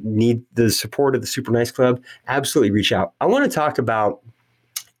and need the support of the Super Nice Club, absolutely reach out. I want to talk about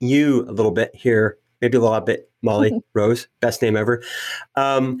you a little bit here, maybe a lot bit, Molly Rose, best name ever.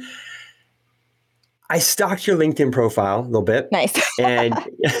 I stalked your LinkedIn profile a little bit. Nice. And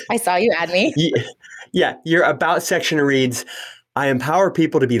I saw you add me. Yeah, your about section reads, I empower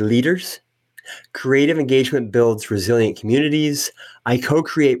people to be leaders. Creative engagement builds resilient communities. I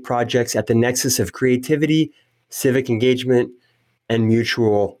co-create projects at the nexus of creativity, civic engagement, and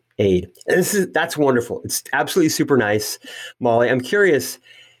mutual aid. And that's wonderful. It's absolutely super nice, Molly. I'm curious.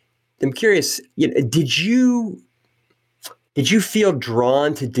 Did you feel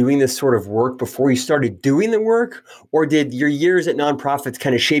drawn to doing this sort of work before you started doing the work, or did your years at nonprofits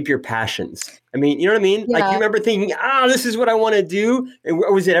kind of shape your passions? I mean, you know what I mean? Yeah. Like, you remember thinking, this is what I want to do? And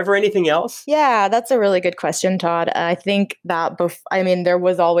was it ever anything else? Yeah, that's a really good question, Todd. I think that there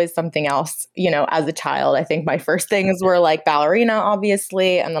was always something else, as a child. I think my first things were like ballerina,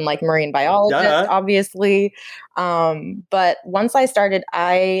 obviously, and then like marine biologist, obviously. But once I started,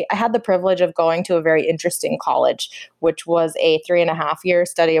 I had the privilege of going to a very interesting college, which was a 3.5-year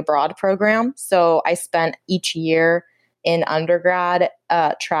study abroad program. So I spent each year in undergrad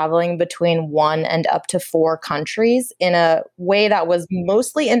traveling between 1 and up to 4 countries in a way that was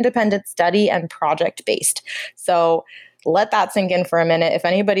mostly independent study and project based. So let that sink in for a minute. If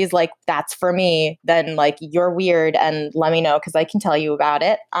anybody's like, that's for me, then like you're weird and let me know because I can tell you about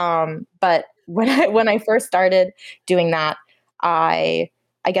it. But when I first started doing that, I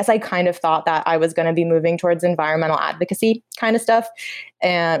guess I kind of thought that I was going to be moving towards environmental advocacy kind of stuff,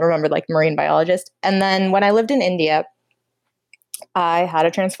 and remembered like marine biologist. And then when I lived in India, I had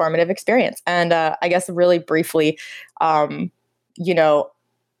a transformative experience. And I guess really briefly, you know,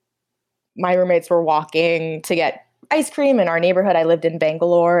 my roommates were walking to get ice cream in our neighborhood. I lived in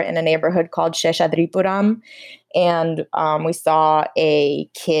Bangalore in a neighborhood called Sheshadripuram. And we saw a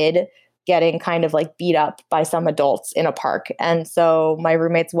kid getting kind of like beat up by some adults in a park. And so my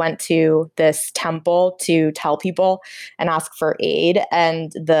roommates went to this temple to tell people and ask for aid.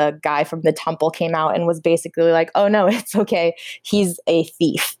 And the guy from the temple came out and was basically like, oh no, it's okay. He's a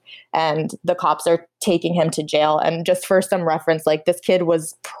thief. And the cops are taking him to jail. And just for some reference, like this kid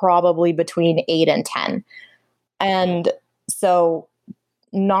was probably between 8 and 10. And so,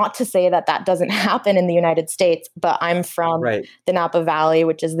 not to say that that doesn't happen in the United States, but I'm from the Napa Valley,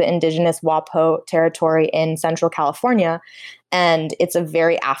 which is the indigenous Wapo territory in Central California. And it's a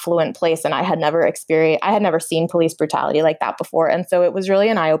very affluent place. And I had never seen police brutality like that before. And so it was really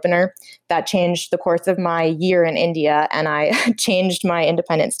an eye opener that changed the course of my year in India. And I changed my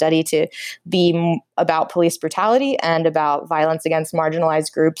independent study to be about police brutality and about violence against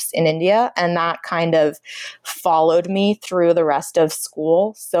marginalized groups in India. And that kind of followed me through the rest of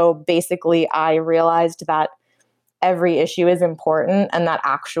school. So basically, I realized that every issue is important and that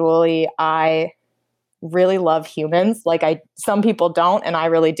actually I really love humans. Like some people don't, and I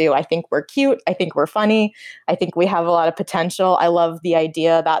really do. I think we're cute. I think we're funny. I think we have a lot of potential. I love the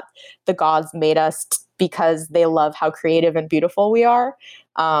idea that the gods made us because they love how creative and beautiful we are,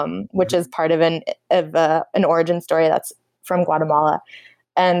 which is part of an origin story that's from Guatemala.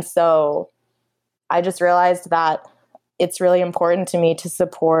 And so I just realized that it's really important to me to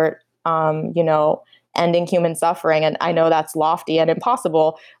support, ending human suffering. And I know that's lofty and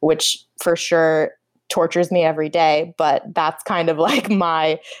impossible, which for sure tortures me every day, but that's kind of like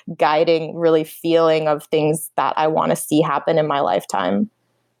my guiding really feeling of things that I want to see happen in my lifetime.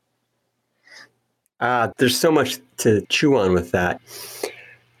 There's so much to chew on with that.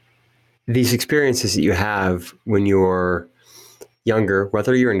 These experiences that you have when you're younger,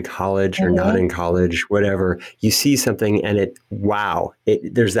 whether you're in college or not in college, whatever, you see something and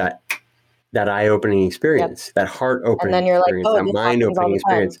there's that eye-opening experience, that heart-opening and then you're experience, like, that mind-opening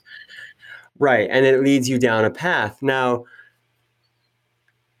experience. Right. And it leads you down a path. Now,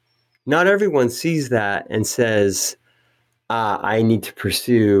 not everyone sees that and says, I need to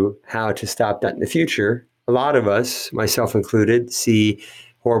pursue how to stop that in the future. A lot of us, myself included, see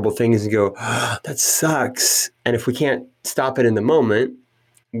horrible things and go, that sucks. And if we can't stop it in the moment,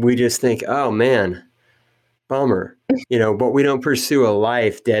 we just think, oh man, bummer. But we don't pursue a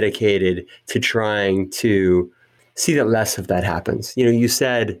life dedicated to trying to see that less of that happens. You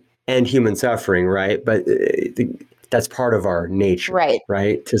said, and human suffering, right? But that's part of our nature,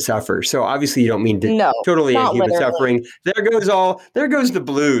 right? To suffer. So obviously you don't mean to totally end human suffering. There goes the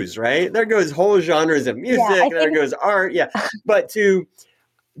blues, right? There goes whole genres of music. There goes art. Yeah. But to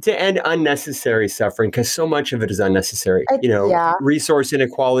end unnecessary suffering, because so much of it is unnecessary. Resource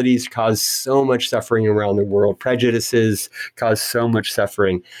inequalities cause so much suffering around the world. Prejudices cause so much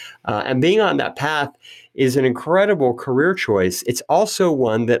suffering. And being on that path is an incredible career choice. It's also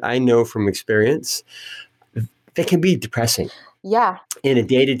one that I know from experience that can be depressing. Yeah. In a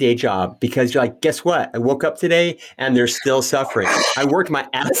day-to-day job, because you're like, guess what? I woke up today and they're still suffering. I worked my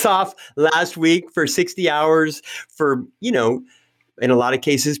ass off last week for 60 hours for, in a lot of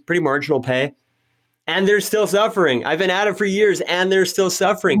cases, pretty marginal pay. And they're still suffering. I've been at it for years and they're still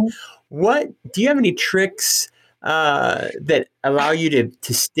suffering. Do you have any tricks that allow you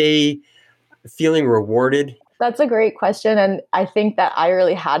to stay feeling rewarded? That's a great question. And I think that I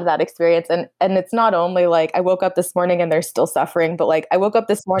really had that experience. And it's not only like I woke up this morning and they're still suffering, but like I woke up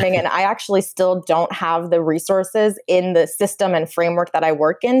this morning and I actually still don't have the resources in the system and framework that I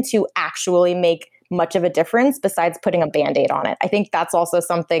work in to actually make much of a difference besides putting a Band-Aid on it. I think that's also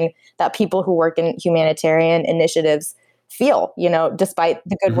something that people who work in humanitarian initiatives feel, despite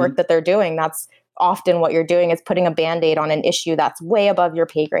the good work that they're doing. That's often what you're doing, is putting a Band-Aid on an issue that's way above your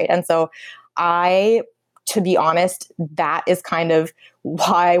pay grade. And so to be honest, that is kind of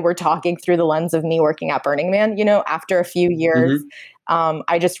why we're talking through the lens of me working at Burning Man. After a few years,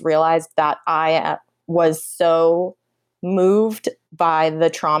 I just realized that I was so moved by the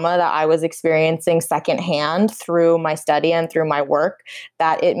trauma that I was experiencing secondhand through my study and through my work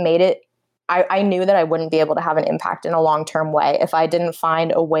that it made it, I knew that I wouldn't be able to have an impact in a long-term way if I didn't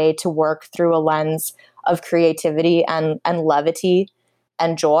find a way to work through a lens of creativity and levity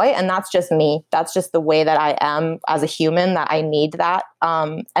and joy. And that's just me. That's just the way that I am as a human, that I need that.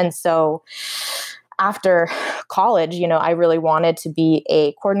 And so after college, I really wanted to be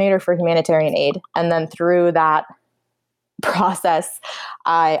a coordinator for humanitarian aid. And then through that process,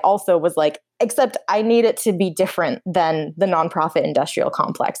 I also was like, except I need it to be different than the nonprofit industrial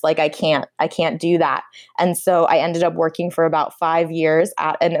complex. Like I can't do that. And so I ended up working for about 5 years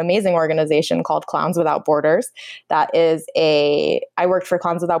at an amazing organization called Clowns Without Borders. I worked for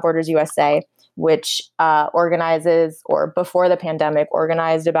Clowns Without Borders USA, which organizes, or before the pandemic,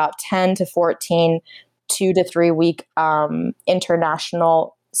 organized about 10 to 14 2 to 3 week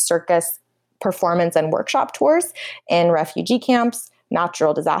international circus performance and workshop tours in refugee camps,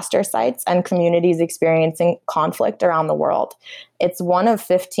 natural disaster sites, and communities experiencing conflict around the world. It's one of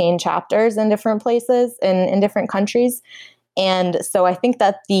 15 chapters in different places in different countries. And so I think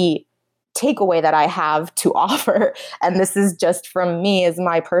that the takeaway that I have to offer, and this is just from me as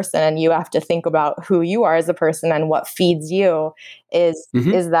my person, and you have to think about who you are as a person and what feeds you, is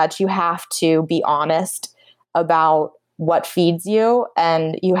that you have to be honest about what feeds you,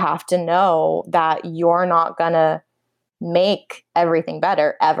 and you have to know that you're not gonna make everything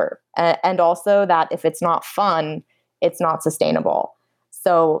better ever. And also that if it's not fun, it's not sustainable.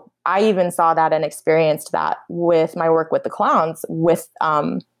 So I even saw that and experienced that with my work with the clowns, with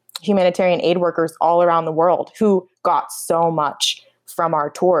humanitarian aid workers all around the world who got so much from our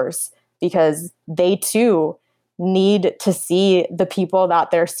tours, because they too need to see the people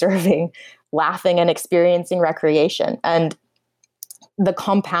that they're serving laughing and experiencing recreation. And the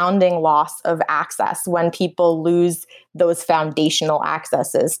compounding loss of access when people lose those foundational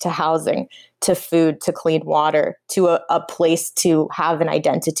accesses to housing, to food, to clean water, to a place to have an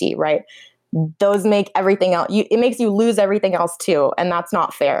identity, right? Those make everything else, it makes you lose everything else too. And that's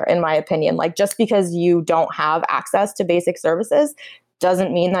not fair, in my opinion. Like, just because you don't have access to basic services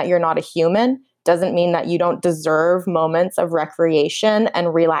doesn't mean that you're not a human, doesn't mean that you don't deserve moments of recreation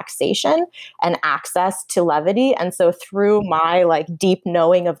and relaxation and access to levity. And so through my deep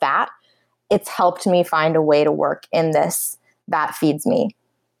knowing of that, it's helped me find a way to work in this that feeds me.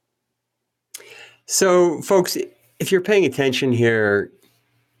 So folks, if you're paying attention here,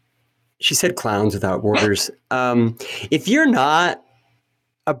 she said Clowns Without Borders. If you're not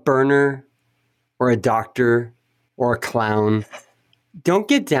a burner or a doctor or a clown, don't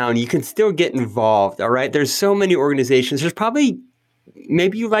get down. You can still get involved. All right. There's so many organizations. There's probably,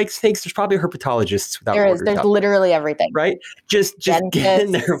 maybe you like snakes. There's probably herpetologists without borders. There's literally everything. Right. Just get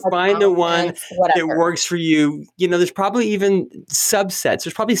in there. Find the one that works for you. There's probably even subsets.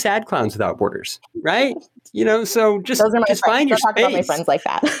 There's probably sad clowns without borders. Right. So just find your space. About my friends like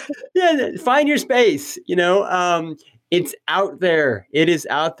that. Yeah. Find your space. It's out there. It is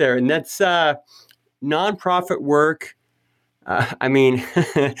out there. And that's nonprofit work.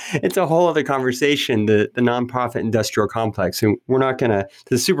 It's a whole other conversation, the nonprofit industrial complex. And we're not going to,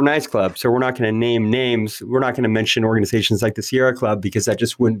 the Super Nice Club, so we're not going to name names. We're not going to mention organizations like the Sierra Club, because that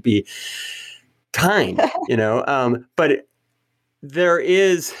just wouldn't be kind, But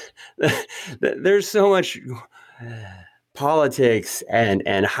there's so much politics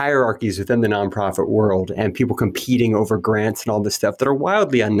and hierarchies within the nonprofit world, and people competing over grants and all this stuff that are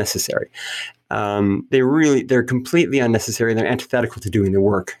wildly unnecessary. They're completely unnecessary. They're antithetical to doing the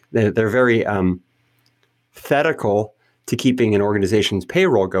work. They're very thetical to keeping an organization's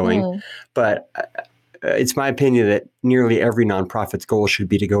payroll going. But it's my opinion that nearly every nonprofit's goal should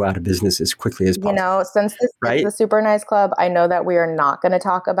be to go out of business as quickly as possible. Since this is the Super Nice Club, I know that we are not going to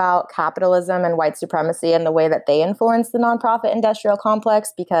talk about capitalism and white supremacy and the way that they influence the nonprofit industrial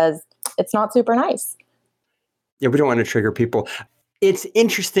complex, because it's not super nice. Yeah, we don't want to trigger people. It's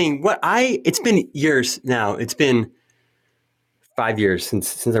interesting. It's been years now. It's been 5 years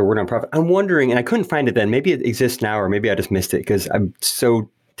since I worked on nonprofit. I'm wondering, and I couldn't find it then. Maybe it exists now, or maybe I just missed it because I'm so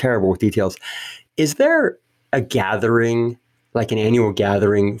terrible with details. Is there a gathering, like an annual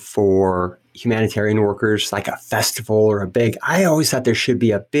gathering for humanitarian workers, like a festival or I always thought there should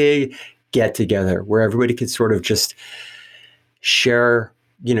be a big get together where everybody could sort of just share,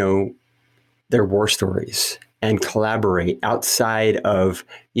 their war stories and collaborate outside of,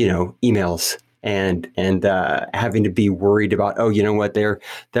 emails and having to be worried about, they're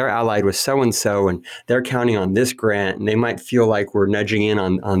allied with so-and-so and they're counting on this grant and they might feel like we're nudging in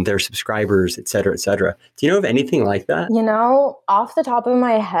on their subscribers, et cetera, et cetera. Do you know of anything like that? Off the top of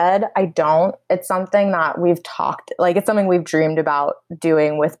my head, I don't. It's something that we've talked, it's something we've dreamed about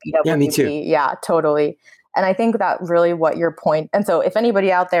doing with BWB. Yeah, me too. Yeah, totally. And I think that really what your point, and so if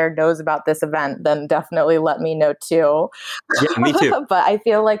anybody out there knows about this event, then definitely let me know too. Yeah, me too. But I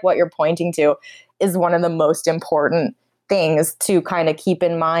feel like what you're pointing to is one of the most important things to kind of keep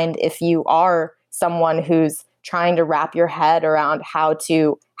in mind if you are someone who's trying to wrap your head around how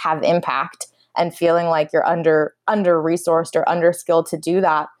to have impact and feeling like you're under resourced or under skilled to do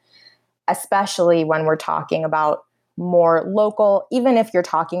that, especially when we're talking about more local. Even if you're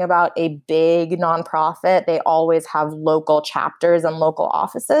talking about a big nonprofit, they always have local chapters and local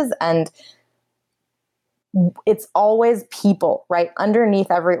offices, and it's always people, right? Underneath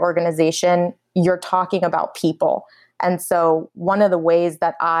every organization, you're talking about people. And so one of the ways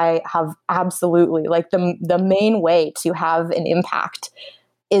that I have absolutely, like the main way to have an impact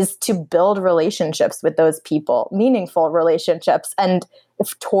is to build relationships with those people, meaningful relationships, and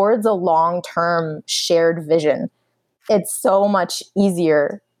towards a long-term shared vision. It's so much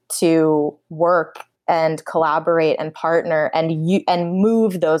easier to work and collaborate and partner and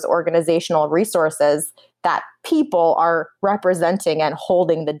move those organizational resources that people are representing and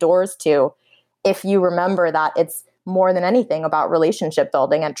holding the doors to, if you remember that it's more than anything about relationship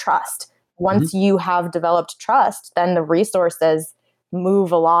building and trust. Once you have developed trust, then the resources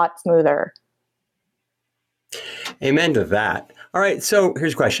move a lot smoother. Amen to that. All right, so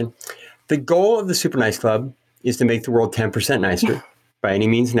here's a question. The goal of the Super Nice Club is to make the world 10% nicer by any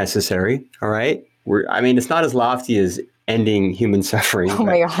means necessary. All right. It's not as lofty as ending human suffering. Oh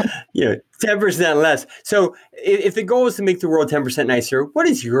my God. 10% less. So if the goal is to make the world 10% nicer, what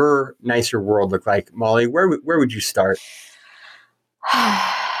does your nicer world look like, Molly? Where would you start?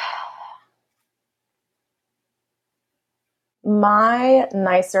 My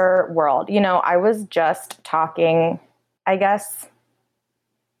nicer world. I was just talking, I guess.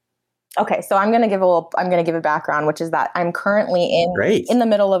 Okay, so I'm going to give a background, which is that I'm currently in the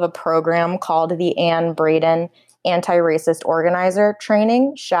middle of a program called the Anne Braden Anti-Racist Organizer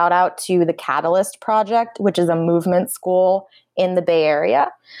Training. Shout out to the Catalyst Project, which is a movement school in the Bay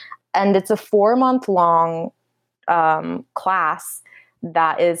Area. And it's a 4-month-long class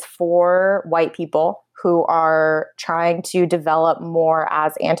that is for white people who are trying to develop more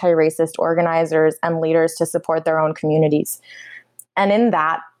as anti-racist organizers and leaders to support their own communities. And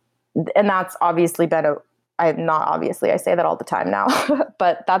that's obviously been I say that all the time now,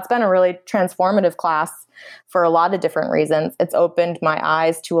 but that's been a really transformative class for a lot of different reasons. It's opened my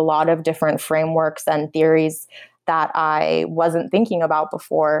eyes to a lot of different frameworks and theories that I wasn't thinking about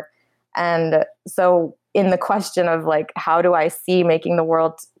before. And so in the question of like, how do I see making the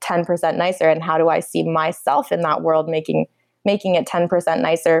world 10% nicer, and how do I see myself in that world making it 10%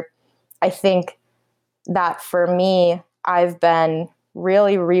 nicer, I think that for me, I've been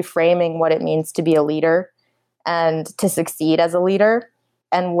really reframing what it means to be a leader and to succeed as a leader.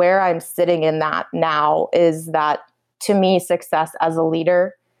 And where I'm sitting in that now is that, to me, success as a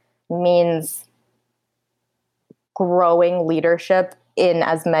leader means growing leadership in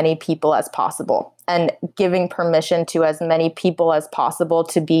as many people as possible and giving permission to as many people as possible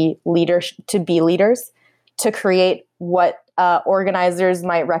to be leaders, to create what organizers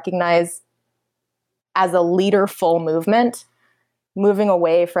might recognize as a leaderful movement, moving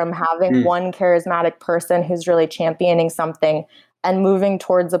away from having one charismatic person who's really championing something and moving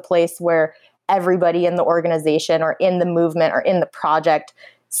towards a place where everybody in the organization or in the movement or in the project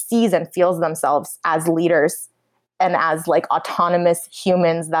sees and feels themselves as leaders and as like autonomous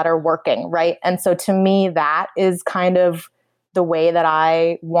humans that are working, right? And so to me, that is kind of the way that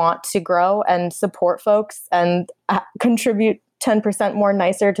I want to grow and support folks and contribute 10% more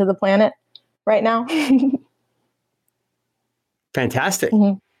nicer to the planet right now. Fantastic.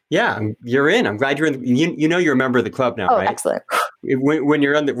 Mm-hmm. Yeah, you're in. I'm glad you're in. You're a member of the club now, right? Excellent. When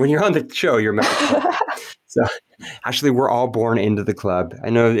you're on the show, you're a member of the club. So actually, we're all born into the club. I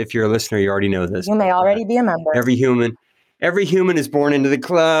know if you're a listener, you already know this. You may already be a member. Every human is born into the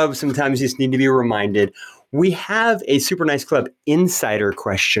club. Sometimes you just need to be reminded. We have a Super Nice Club insider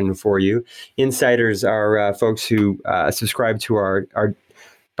question for you. Insiders are folks who subscribe to our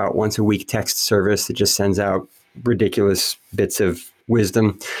about once a week text service that just sends out ridiculous bits of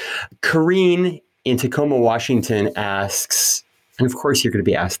wisdom. Corrine in Tacoma, Washington asks, and of course you're going to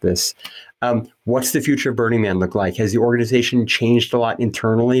be asked this, what's the future of Burning Man look like? Has the organization changed a lot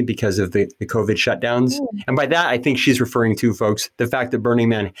internally because of the COVID shutdowns? And by that, I think she's referring to, folks, the fact that Burning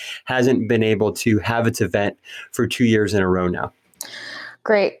Man hasn't been able to have its event for 2 years in a row now.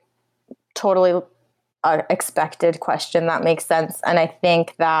 Great. Totally expected question. That makes sense. And I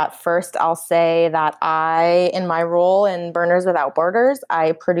think that first I'll say that in my role in Burners Without Borders,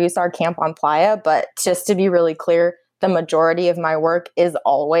 I produce our camp on Playa. But just to be really clear, the majority of my work is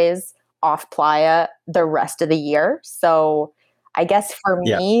always off Playa the rest of the year. So I guess for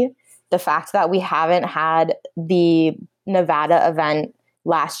me, the fact that we haven't had the Nevada event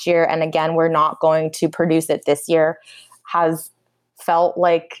last year, and again, we're not going to produce it this year, has felt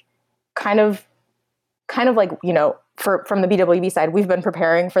like kind of like, from the BWB side, we've been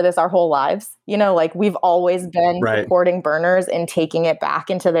preparing for this our whole lives. Like we've always been supporting burners and taking it back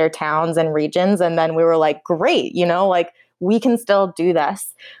into their towns and regions. And then we were like, great, like we can still do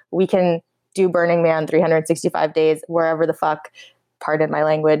this. We can do Burning Man 365 days, wherever the fuck, pardon my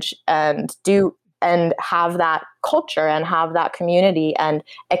language, and have that culture and have that community and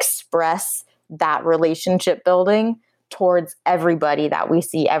express that relationship building towards everybody that we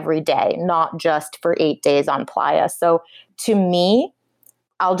see every day, not just for 8 days on Playa. So to me,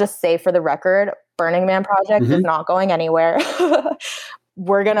 I'll just say for the record, Burning Man Project is not going anywhere.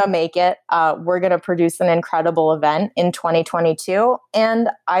 We're going to make it. We're going to produce an incredible event in 2022. And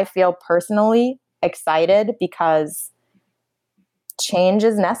I feel personally excited because change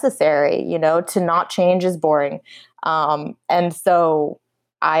is necessary, to not change is boring. And so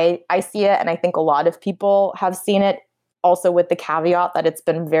I see it, and I think a lot of people have seen it, also with the caveat that it's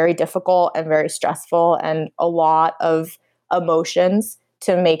been very difficult and very stressful and a lot of emotions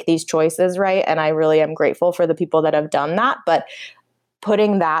to make these choices, right? And I really am grateful for the people that have done that. But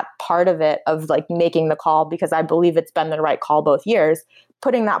putting that part of it, of like making the call, because I believe it's been the right call both years,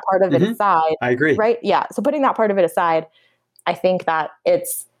 putting that part of it aside. I agree. Right? Yeah. So putting that part of it aside, I think that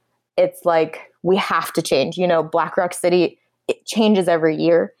it's like we have to change. Black Rock City, it changes every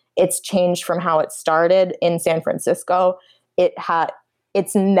year. It's changed from how it started in San Francisco.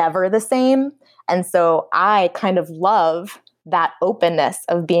 It's never the same. And so I kind of love that openness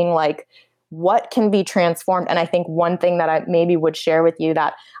of being like, what can be transformed? And I think one thing that I maybe would share with you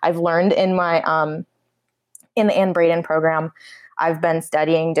that I've learned in my in the Anne Braden program, I've been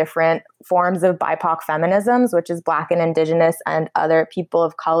studying different forms of BIPOC feminisms, which is Black and Indigenous and other people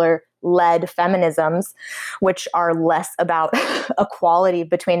of color led feminisms, which are less about equality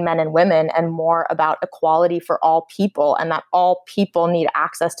between men and women and more about equality for all people, and that all people need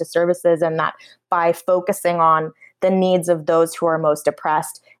access to services, and that by focusing on the needs of those who are most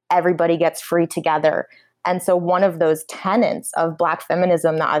oppressed, everybody gets free together. And so one of those tenets of Black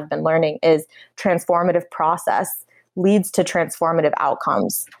feminism that I've been learning is transformative process leads to transformative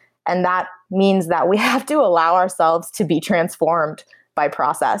outcomes. And that means that we have to allow ourselves to be transformed by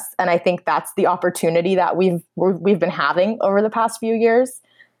process. And I think that's the opportunity that we've been having over the past few years,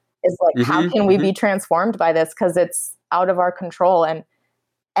 is like, how can we be transformed by this? Because it's out of our control.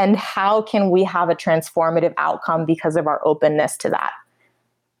 And how can we have a transformative outcome because of our openness to that?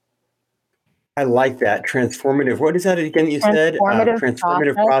 I like that. Transformative. What is that again you said?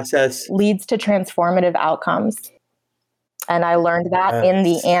 Transformative process leads to transformative outcomes. And I learned that in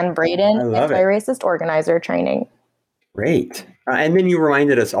the Anne Braden anti-racist organizer training. Great. And then you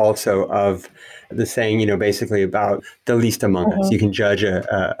reminded us also of the saying, basically about the least among us. You can judge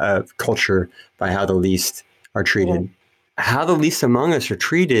a culture by how the least are treated. How the least among us are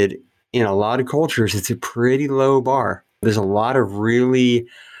treated in a lot of cultures, it's a pretty low bar. There's a lot of really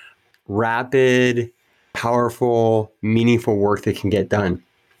rapid, powerful, meaningful work that can get done.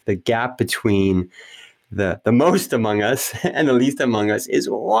 The gap between the most among us and the least among us is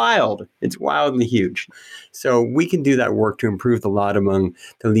wild. It's wildly huge. So we can do that work to improve the lot among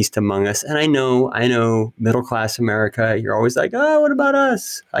the least among us. And I know middle class America, you're always like, oh, what about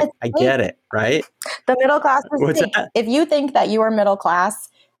us? I get it, right? The middle class is if you think that you are middle class,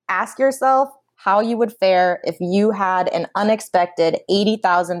 ask yourself how you would fare if you had an unexpected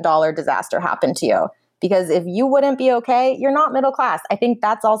 $80,000 disaster happen to you. Because if you wouldn't be okay, you're not middle class. I think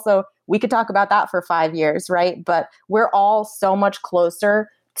that's also, we could talk about that for 5 years, right? But we're all so much closer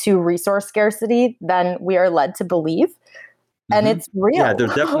to resource scarcity than we are led to believe. And it's real. Yeah,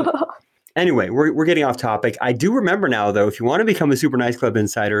 there's definitely. Anyway, we're getting off topic. I do remember now, though, if you want to become a Super Nice Club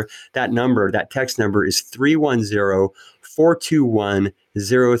Insider, that text number is 310-421-0393,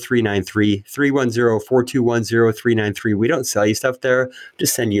 310-421-0393. We don't sell you stuff there.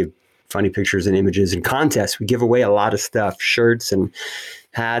 Just send you funny pictures and images and contests. We give away a lot of stuff, shirts and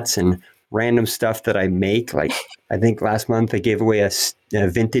hats and random stuff that I make. Like, I think last month I gave away a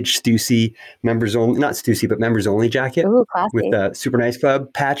vintage Stussy members only, not Stussy, but members only jacket. Ooh, with the Super Nice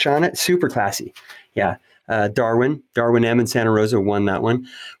Club patch on it. Super classy. Yeah. Darwin M in Santa Rosa won that one.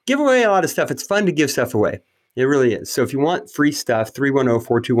 Give away a lot of stuff. It's fun to give stuff away. It really is. So if you want free stuff,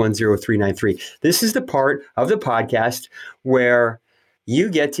 310-421-0393. This is the part of the podcast where you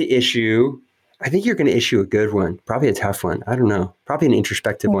get to issue, I think you're going to issue a good one, probably a tough one. I don't know, probably an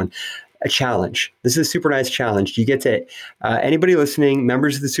introspective one. a challenge. This is a Super Nice challenge. You get to, anybody listening,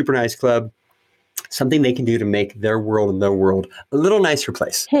 members of the Super Nice Club, something they can do to make their world and their world a little nicer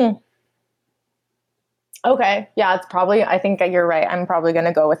place. Okay. Yeah, I think you're right. I'm probably going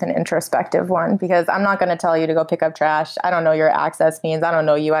to go with an introspective one because I'm not going to tell you to go pick up trash. I don't know your access means. I don't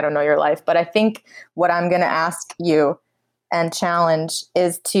know you. I don't know your life. But I think what I'm going to ask you and challenge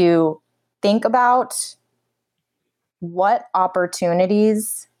is to think about what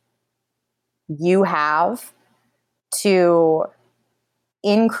opportunities you have to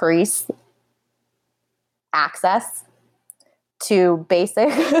increase access to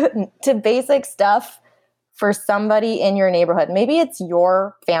basic stuff for somebody in your neighborhood. Maybe it's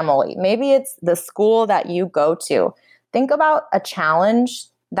your family. Maybe it's the school that you go to. Think about a challenge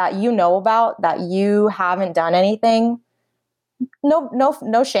that you know about that you haven't done anything.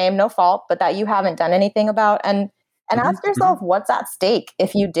 No shame, no fault, but that you haven't done anything about. And ask yourself, what's at stake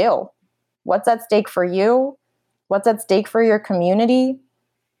if you do? What's at stake for you? What's at stake for your community?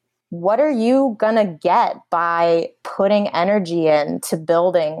 What are you going to get by putting energy into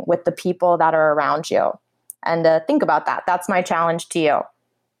building with the people that are around you? And think about that. That's my challenge to you.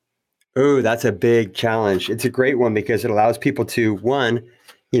 Oh, that's a big challenge. It's a great one because it allows people to, one,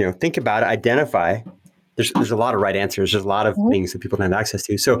 think about it, identify. There's a lot of right answers. There's a lot of things that people don't have access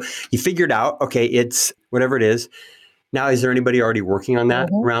to. So you figured out, okay, it's whatever it is. Now, is there anybody already working on that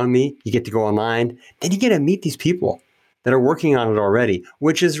around me? You get to go online. Then you get to meet these people that are working on it already,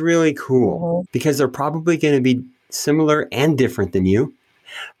 which is really cool because they're probably going to be similar and different than you.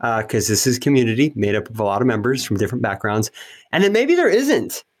 Because this is community made up of a lot of members from different backgrounds. And then maybe there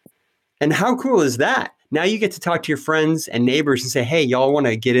isn't. And how cool is that? Now you get to talk to your friends and neighbors and say, hey, y'all want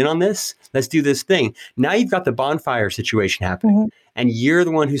to get in on this? Let's do this thing. Now you've got the bonfire situation happening. And you're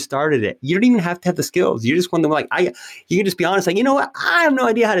the one who started it. You don't even have to have the skills. You just want them you can just be honest, like, you know what? I have no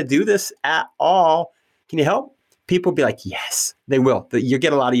idea how to do this at all. Can you help? People be like, yes, they will. You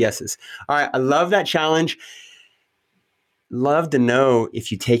get a lot of yeses. All right. I love that challenge. Love to know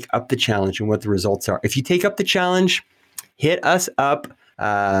if you take up the challenge and what the results are. If you take up the challenge, hit us up.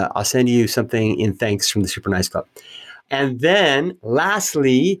 I'll send you something in thanks from the Super Nice Club. And then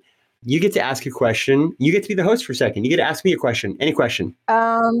lastly, you get to ask a question. You get to be the host for a second. You get to ask me a question. Any question.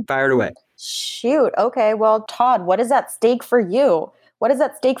 Fire it away. Shoot. Okay. Well, Todd, what is at stake for you? What is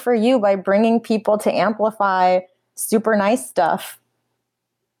at stake for you by bringing people to amplify Super Nice stuff?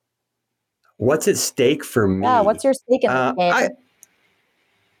 What's at stake for me? Yeah, what's your stake in the game?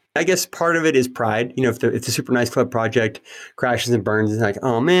 I guess part of it is pride. If the Super Nice Club project crashes and burns, it's like,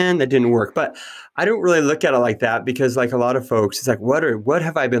 oh man, that didn't work. But I don't really look at it like that because, like a lot of folks, it's like, what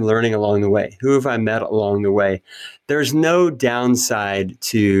have I been learning along the way? Who have I met along the way? There's no downside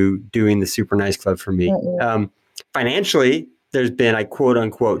to doing the Super Nice Club for me. Financially, there's been a quote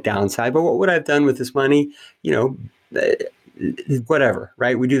unquote downside, but what would I have done with this money? Whatever,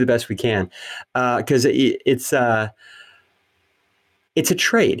 right? We do the best we can because it's a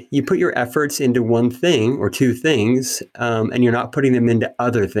trade. You put your efforts into one thing or two things, and you're not putting them into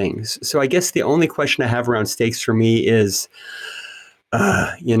other things. So I guess the only question I have around stakes for me is,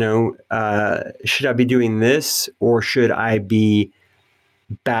 should I be doing this or should I be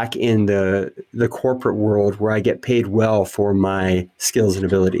back in the corporate world where I get paid well for my skills and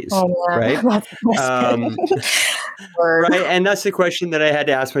abilities? Right? Right. And that's the question that I had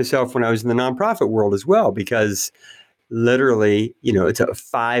to ask myself when I was in the nonprofit world as well, because literally, it's a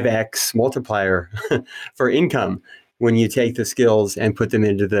 5x multiplier for income when you take the skills and put them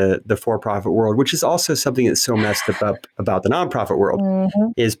into the for-profit world, which is also something that's so messed up about the nonprofit world,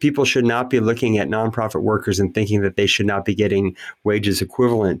 is people should not be looking at nonprofit workers and thinking that they should not be getting wages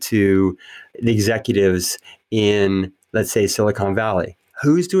equivalent to the executives in, let's say, Silicon Valley.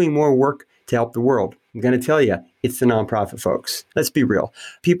 Who's doing more work to help the world? I'm going to tell you, it's the nonprofit folks. Let's be real.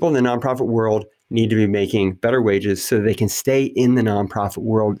 People in the nonprofit world need to be making better wages so they can stay in the nonprofit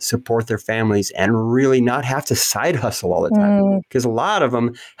world, support their families, and really not have to side hustle all the time. Because a lot of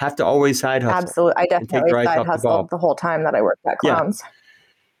them have to always side hustle. Absolutely. I definitely side hustled the whole time that I worked at Clowns. Yeah.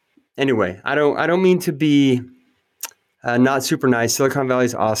 Anyway, I don't mean to be not super nice. Silicon Valley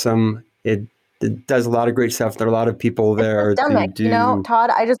is awesome. It does a lot of great stuff. There are a lot of people there to do.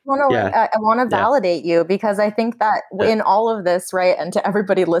 Todd, I just want to I want to validate you because I think that in all of this, right, and to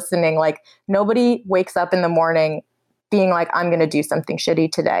everybody listening, like nobody wakes up in the morning being like, I'm going to do something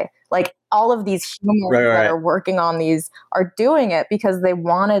shitty today. Like all of these humans that are working on these are doing it because they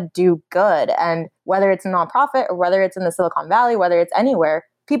want to do good. And whether it's a nonprofit or whether it's in the Silicon Valley, whether it's anywhere,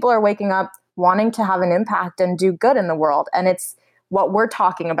 people are waking up wanting to have an impact and do good in the world. And it's what we're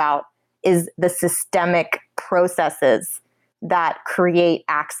talking about is the systemic processes that create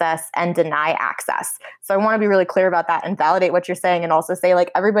access and deny access. So I want to be really clear about that and validate what you're saying, and also say,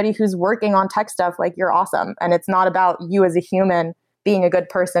 like, everybody who's working on tech stuff, like, you're awesome. And it's not about you as a human being a good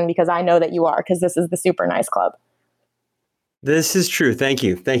person, because I know that you are, because this is the Super Nice Club. This is true. Thank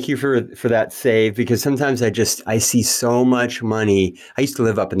you. Thank you for that save, because sometimes I see so much money. I used to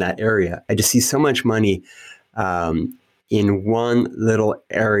live up in that area. I just see so much money in one little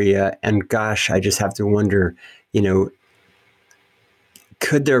area. And gosh, I just have to wonder,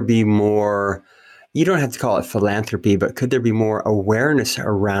 could there be more? You don't have to call it philanthropy, but could there be more awareness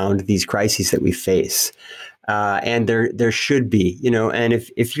around these crises that we face? And there should be, and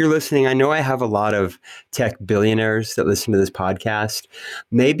if you're listening, I know I have a lot of tech billionaires that listen to this podcast.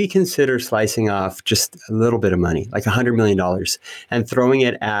 Maybe consider slicing off just a little bit of money, like $100 million, and throwing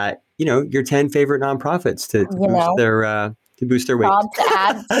it at, your 10 favorite nonprofits to boost their weight.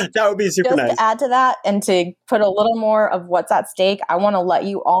 That would be super nice. To add to that, and to put a little more of what's at stake, I want to let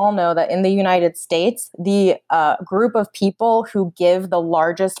you all know that in the United States, the group of people who give the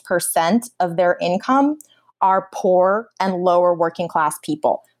largest percent of their income are poor and lower working class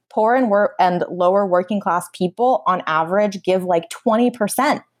people. Poor and lower working class people on average give like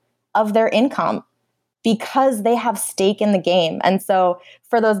 20% of their income, because they have stake in the game. And so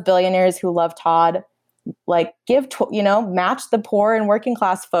for those billionaires who love Todd, like, match the poor and working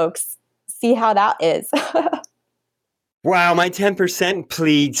class folks. See how that is. Wow, my 10%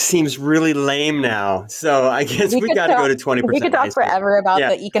 plea seems really lame now. So I guess we got to go to 20%. We could talk forever about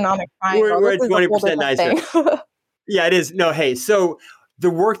the economic triangle. We're at 20% nicer. Yeah, it is. No, hey, so the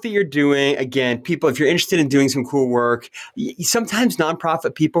work that you're doing, again, people, if you're interested in doing some cool work, sometimes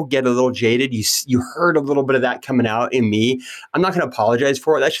nonprofit people get a little jaded. You heard a little bit of that coming out in me. I'm not going to apologize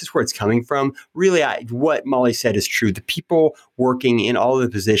for it. That's just where it's coming from. Really, what Molly said is true. The people working in all of the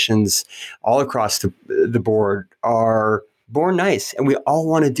positions all across the board are born nice, and we all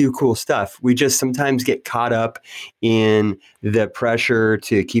want to do cool stuff. We just sometimes get caught up in the pressure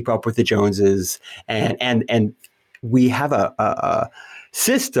to keep up with the Joneses, and we have a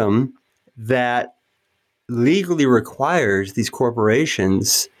system that legally requires these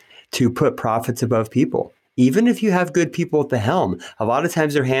corporations to put profits above people. Even if you have good people at the helm, a lot of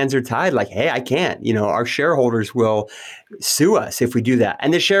times their hands are tied, like, hey, I can't. Our shareholders will sue us if we do that.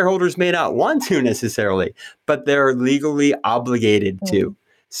 And the shareholders may not want to necessarily, but they're legally obligated to.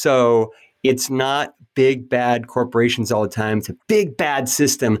 So it's not big, bad corporations all the time. It's a big, bad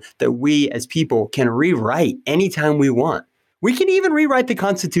system that we as people can rewrite anytime we want. We can even rewrite the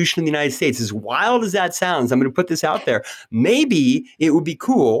Constitution of the United States. As wild as that sounds, I'm going to put this out there. Maybe it would be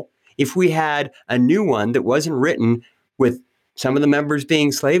cool if we had a new one that wasn't written with some of the members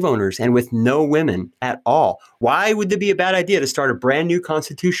being slave owners and with no women at all. Why would it be a bad idea to start a brand new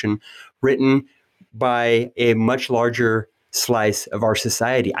Constitution written by a much larger slice of our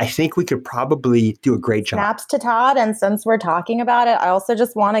society? I think we could probably do a great job. Snaps to Todd. And since we're talking about it, I also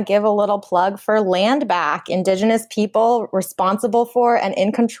just want to give a little plug for Land Back, Indigenous people responsible for and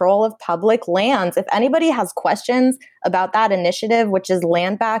in control of public lands. If anybody has questions about that initiative, which is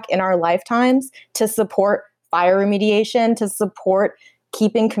Land Back in Our Lifetimes, to support fire remediation, to support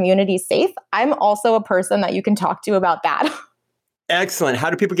keeping communities safe, I'm also a person that you can talk to about that. Excellent. How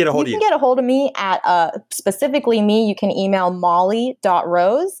do people get a hold of you? You can get a hold of me at, specifically me, you can email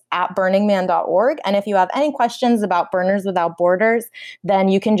molly.rose@burningman.org. And if you have any questions about Burners Without Borders, then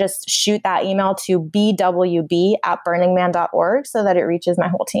you can just shoot that email to bwb@burningman.org so that it reaches my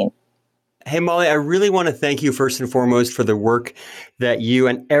whole team. Hey, Molly, I really want to thank you first and foremost for the work that you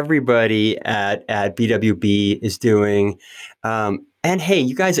and everybody at BWB is doing. And hey,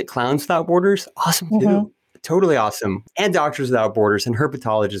 you guys at Clowns Without Borders, awesome too. Mm-hmm. Totally awesome. And Doctors Without Borders and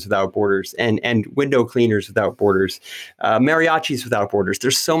Herpetologists Without Borders and Window Cleaners Without Borders, Mariachis Without Borders.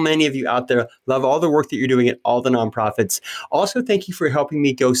 There's so many of you out there. Love all the work that you're doing at all the nonprofits. Also, thank you for helping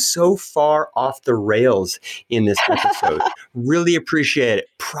me go so far off the rails in this episode. Really appreciate it.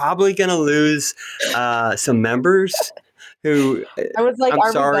 Probably going to lose some members who, I was like,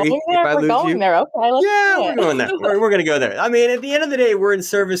 I'm sorry we going there? if I we're lose going you. There. Okay, We're going there. We're going to go there. I mean, at the end of the day, we're in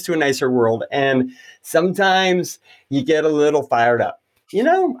service to a nicer world. And sometimes you get a little fired up.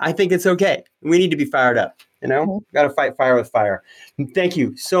 I think it's okay. We need to be fired up. Got to fight fire with fire. Thank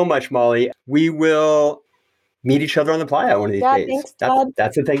you so much, Molly. We will meet each other on the playa one of these days. Thanks,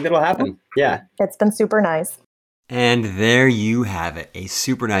 that's the thing that'll happen. Yeah. It's been super nice. And there you have it, a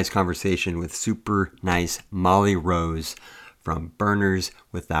super nice conversation with super nice Molly Rose from Burners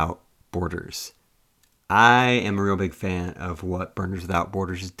Without Borders. I am a real big fan of what Burners Without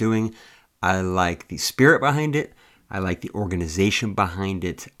Borders is doing. I like the spirit behind it. I like the organization behind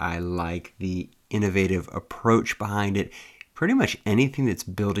it. I like the innovative approach behind it. pretty much anything that's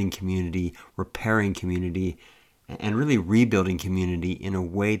building community, repairing community, and really rebuilding community in a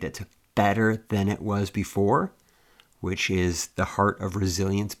way that's better than it was before, which is the heart of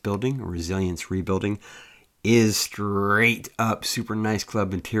resilience building, or resilience rebuilding, is straight up Super Nice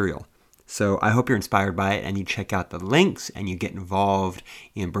Club material. So I hope you're inspired by it and you check out the links and you get involved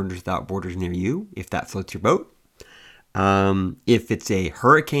in Burners Without Borders near you, if that floats your boat. If it's a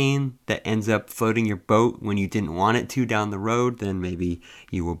hurricane that ends up floating your boat when you didn't want it to down the road, then maybe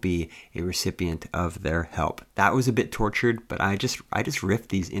you will be a recipient of their help. That was a bit tortured, but I just riffed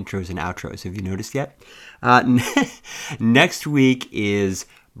these intros and outros. Have you noticed yet? Next week is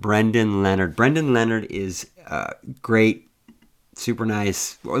Brendan Leonard. Brendan Leonard is great, super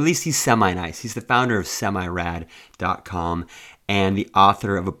nice, or at least he's semi-nice. He's the founder of semirad.com and the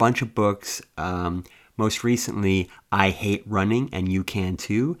author of a bunch of books. Most recently, I Hate Running and You Can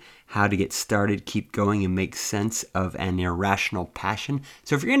Too, How to Get Started, Keep Going, and Make Sense of an Irrational Passion.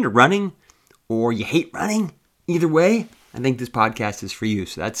 So if you're into running or you hate running, either way, I think this podcast is for you.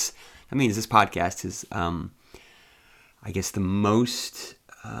 So that means this podcast is, I guess, has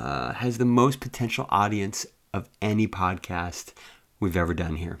the most potential audience of any podcast we've ever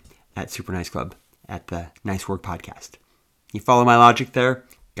done here at Super Nice Club, at the Nice Work Podcast. You follow my logic there?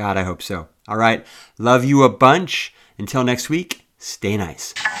 God, I hope so. All right. Love you a bunch. Until next week, stay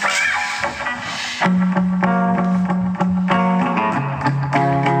nice.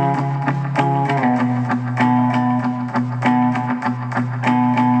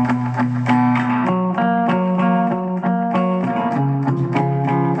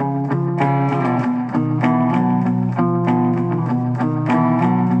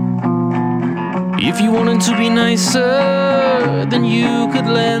 If you wanted to be nicer, then you could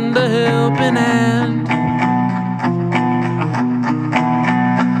lend a helping hand.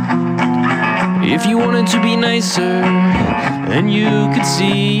 If you wanted to be nicer, then you could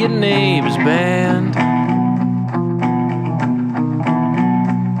see your neighbor's band.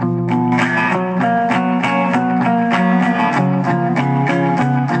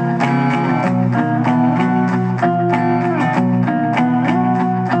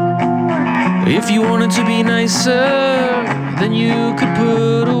 If you wanted to be nicer, then you could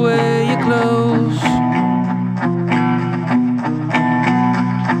put away your clothes.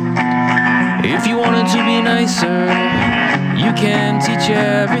 If you wanted to be nicer, you can teach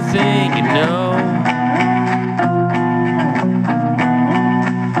everything you know.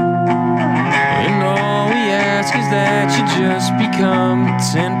 And all we ask is that you just become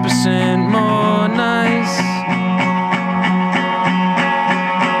 10% more nice.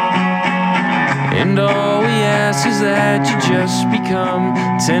 And all we ask is that you just become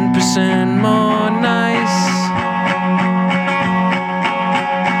 10% more nice.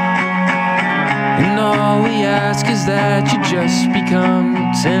 And all we ask is that you just become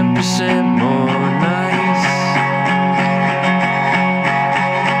 10% more nice.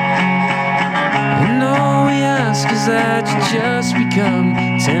 And all we ask is that you just become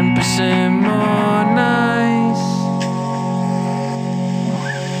 10% more nice.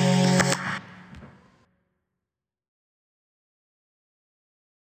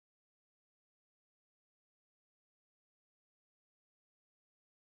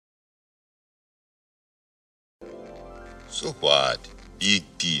 So what? Big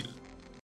deal.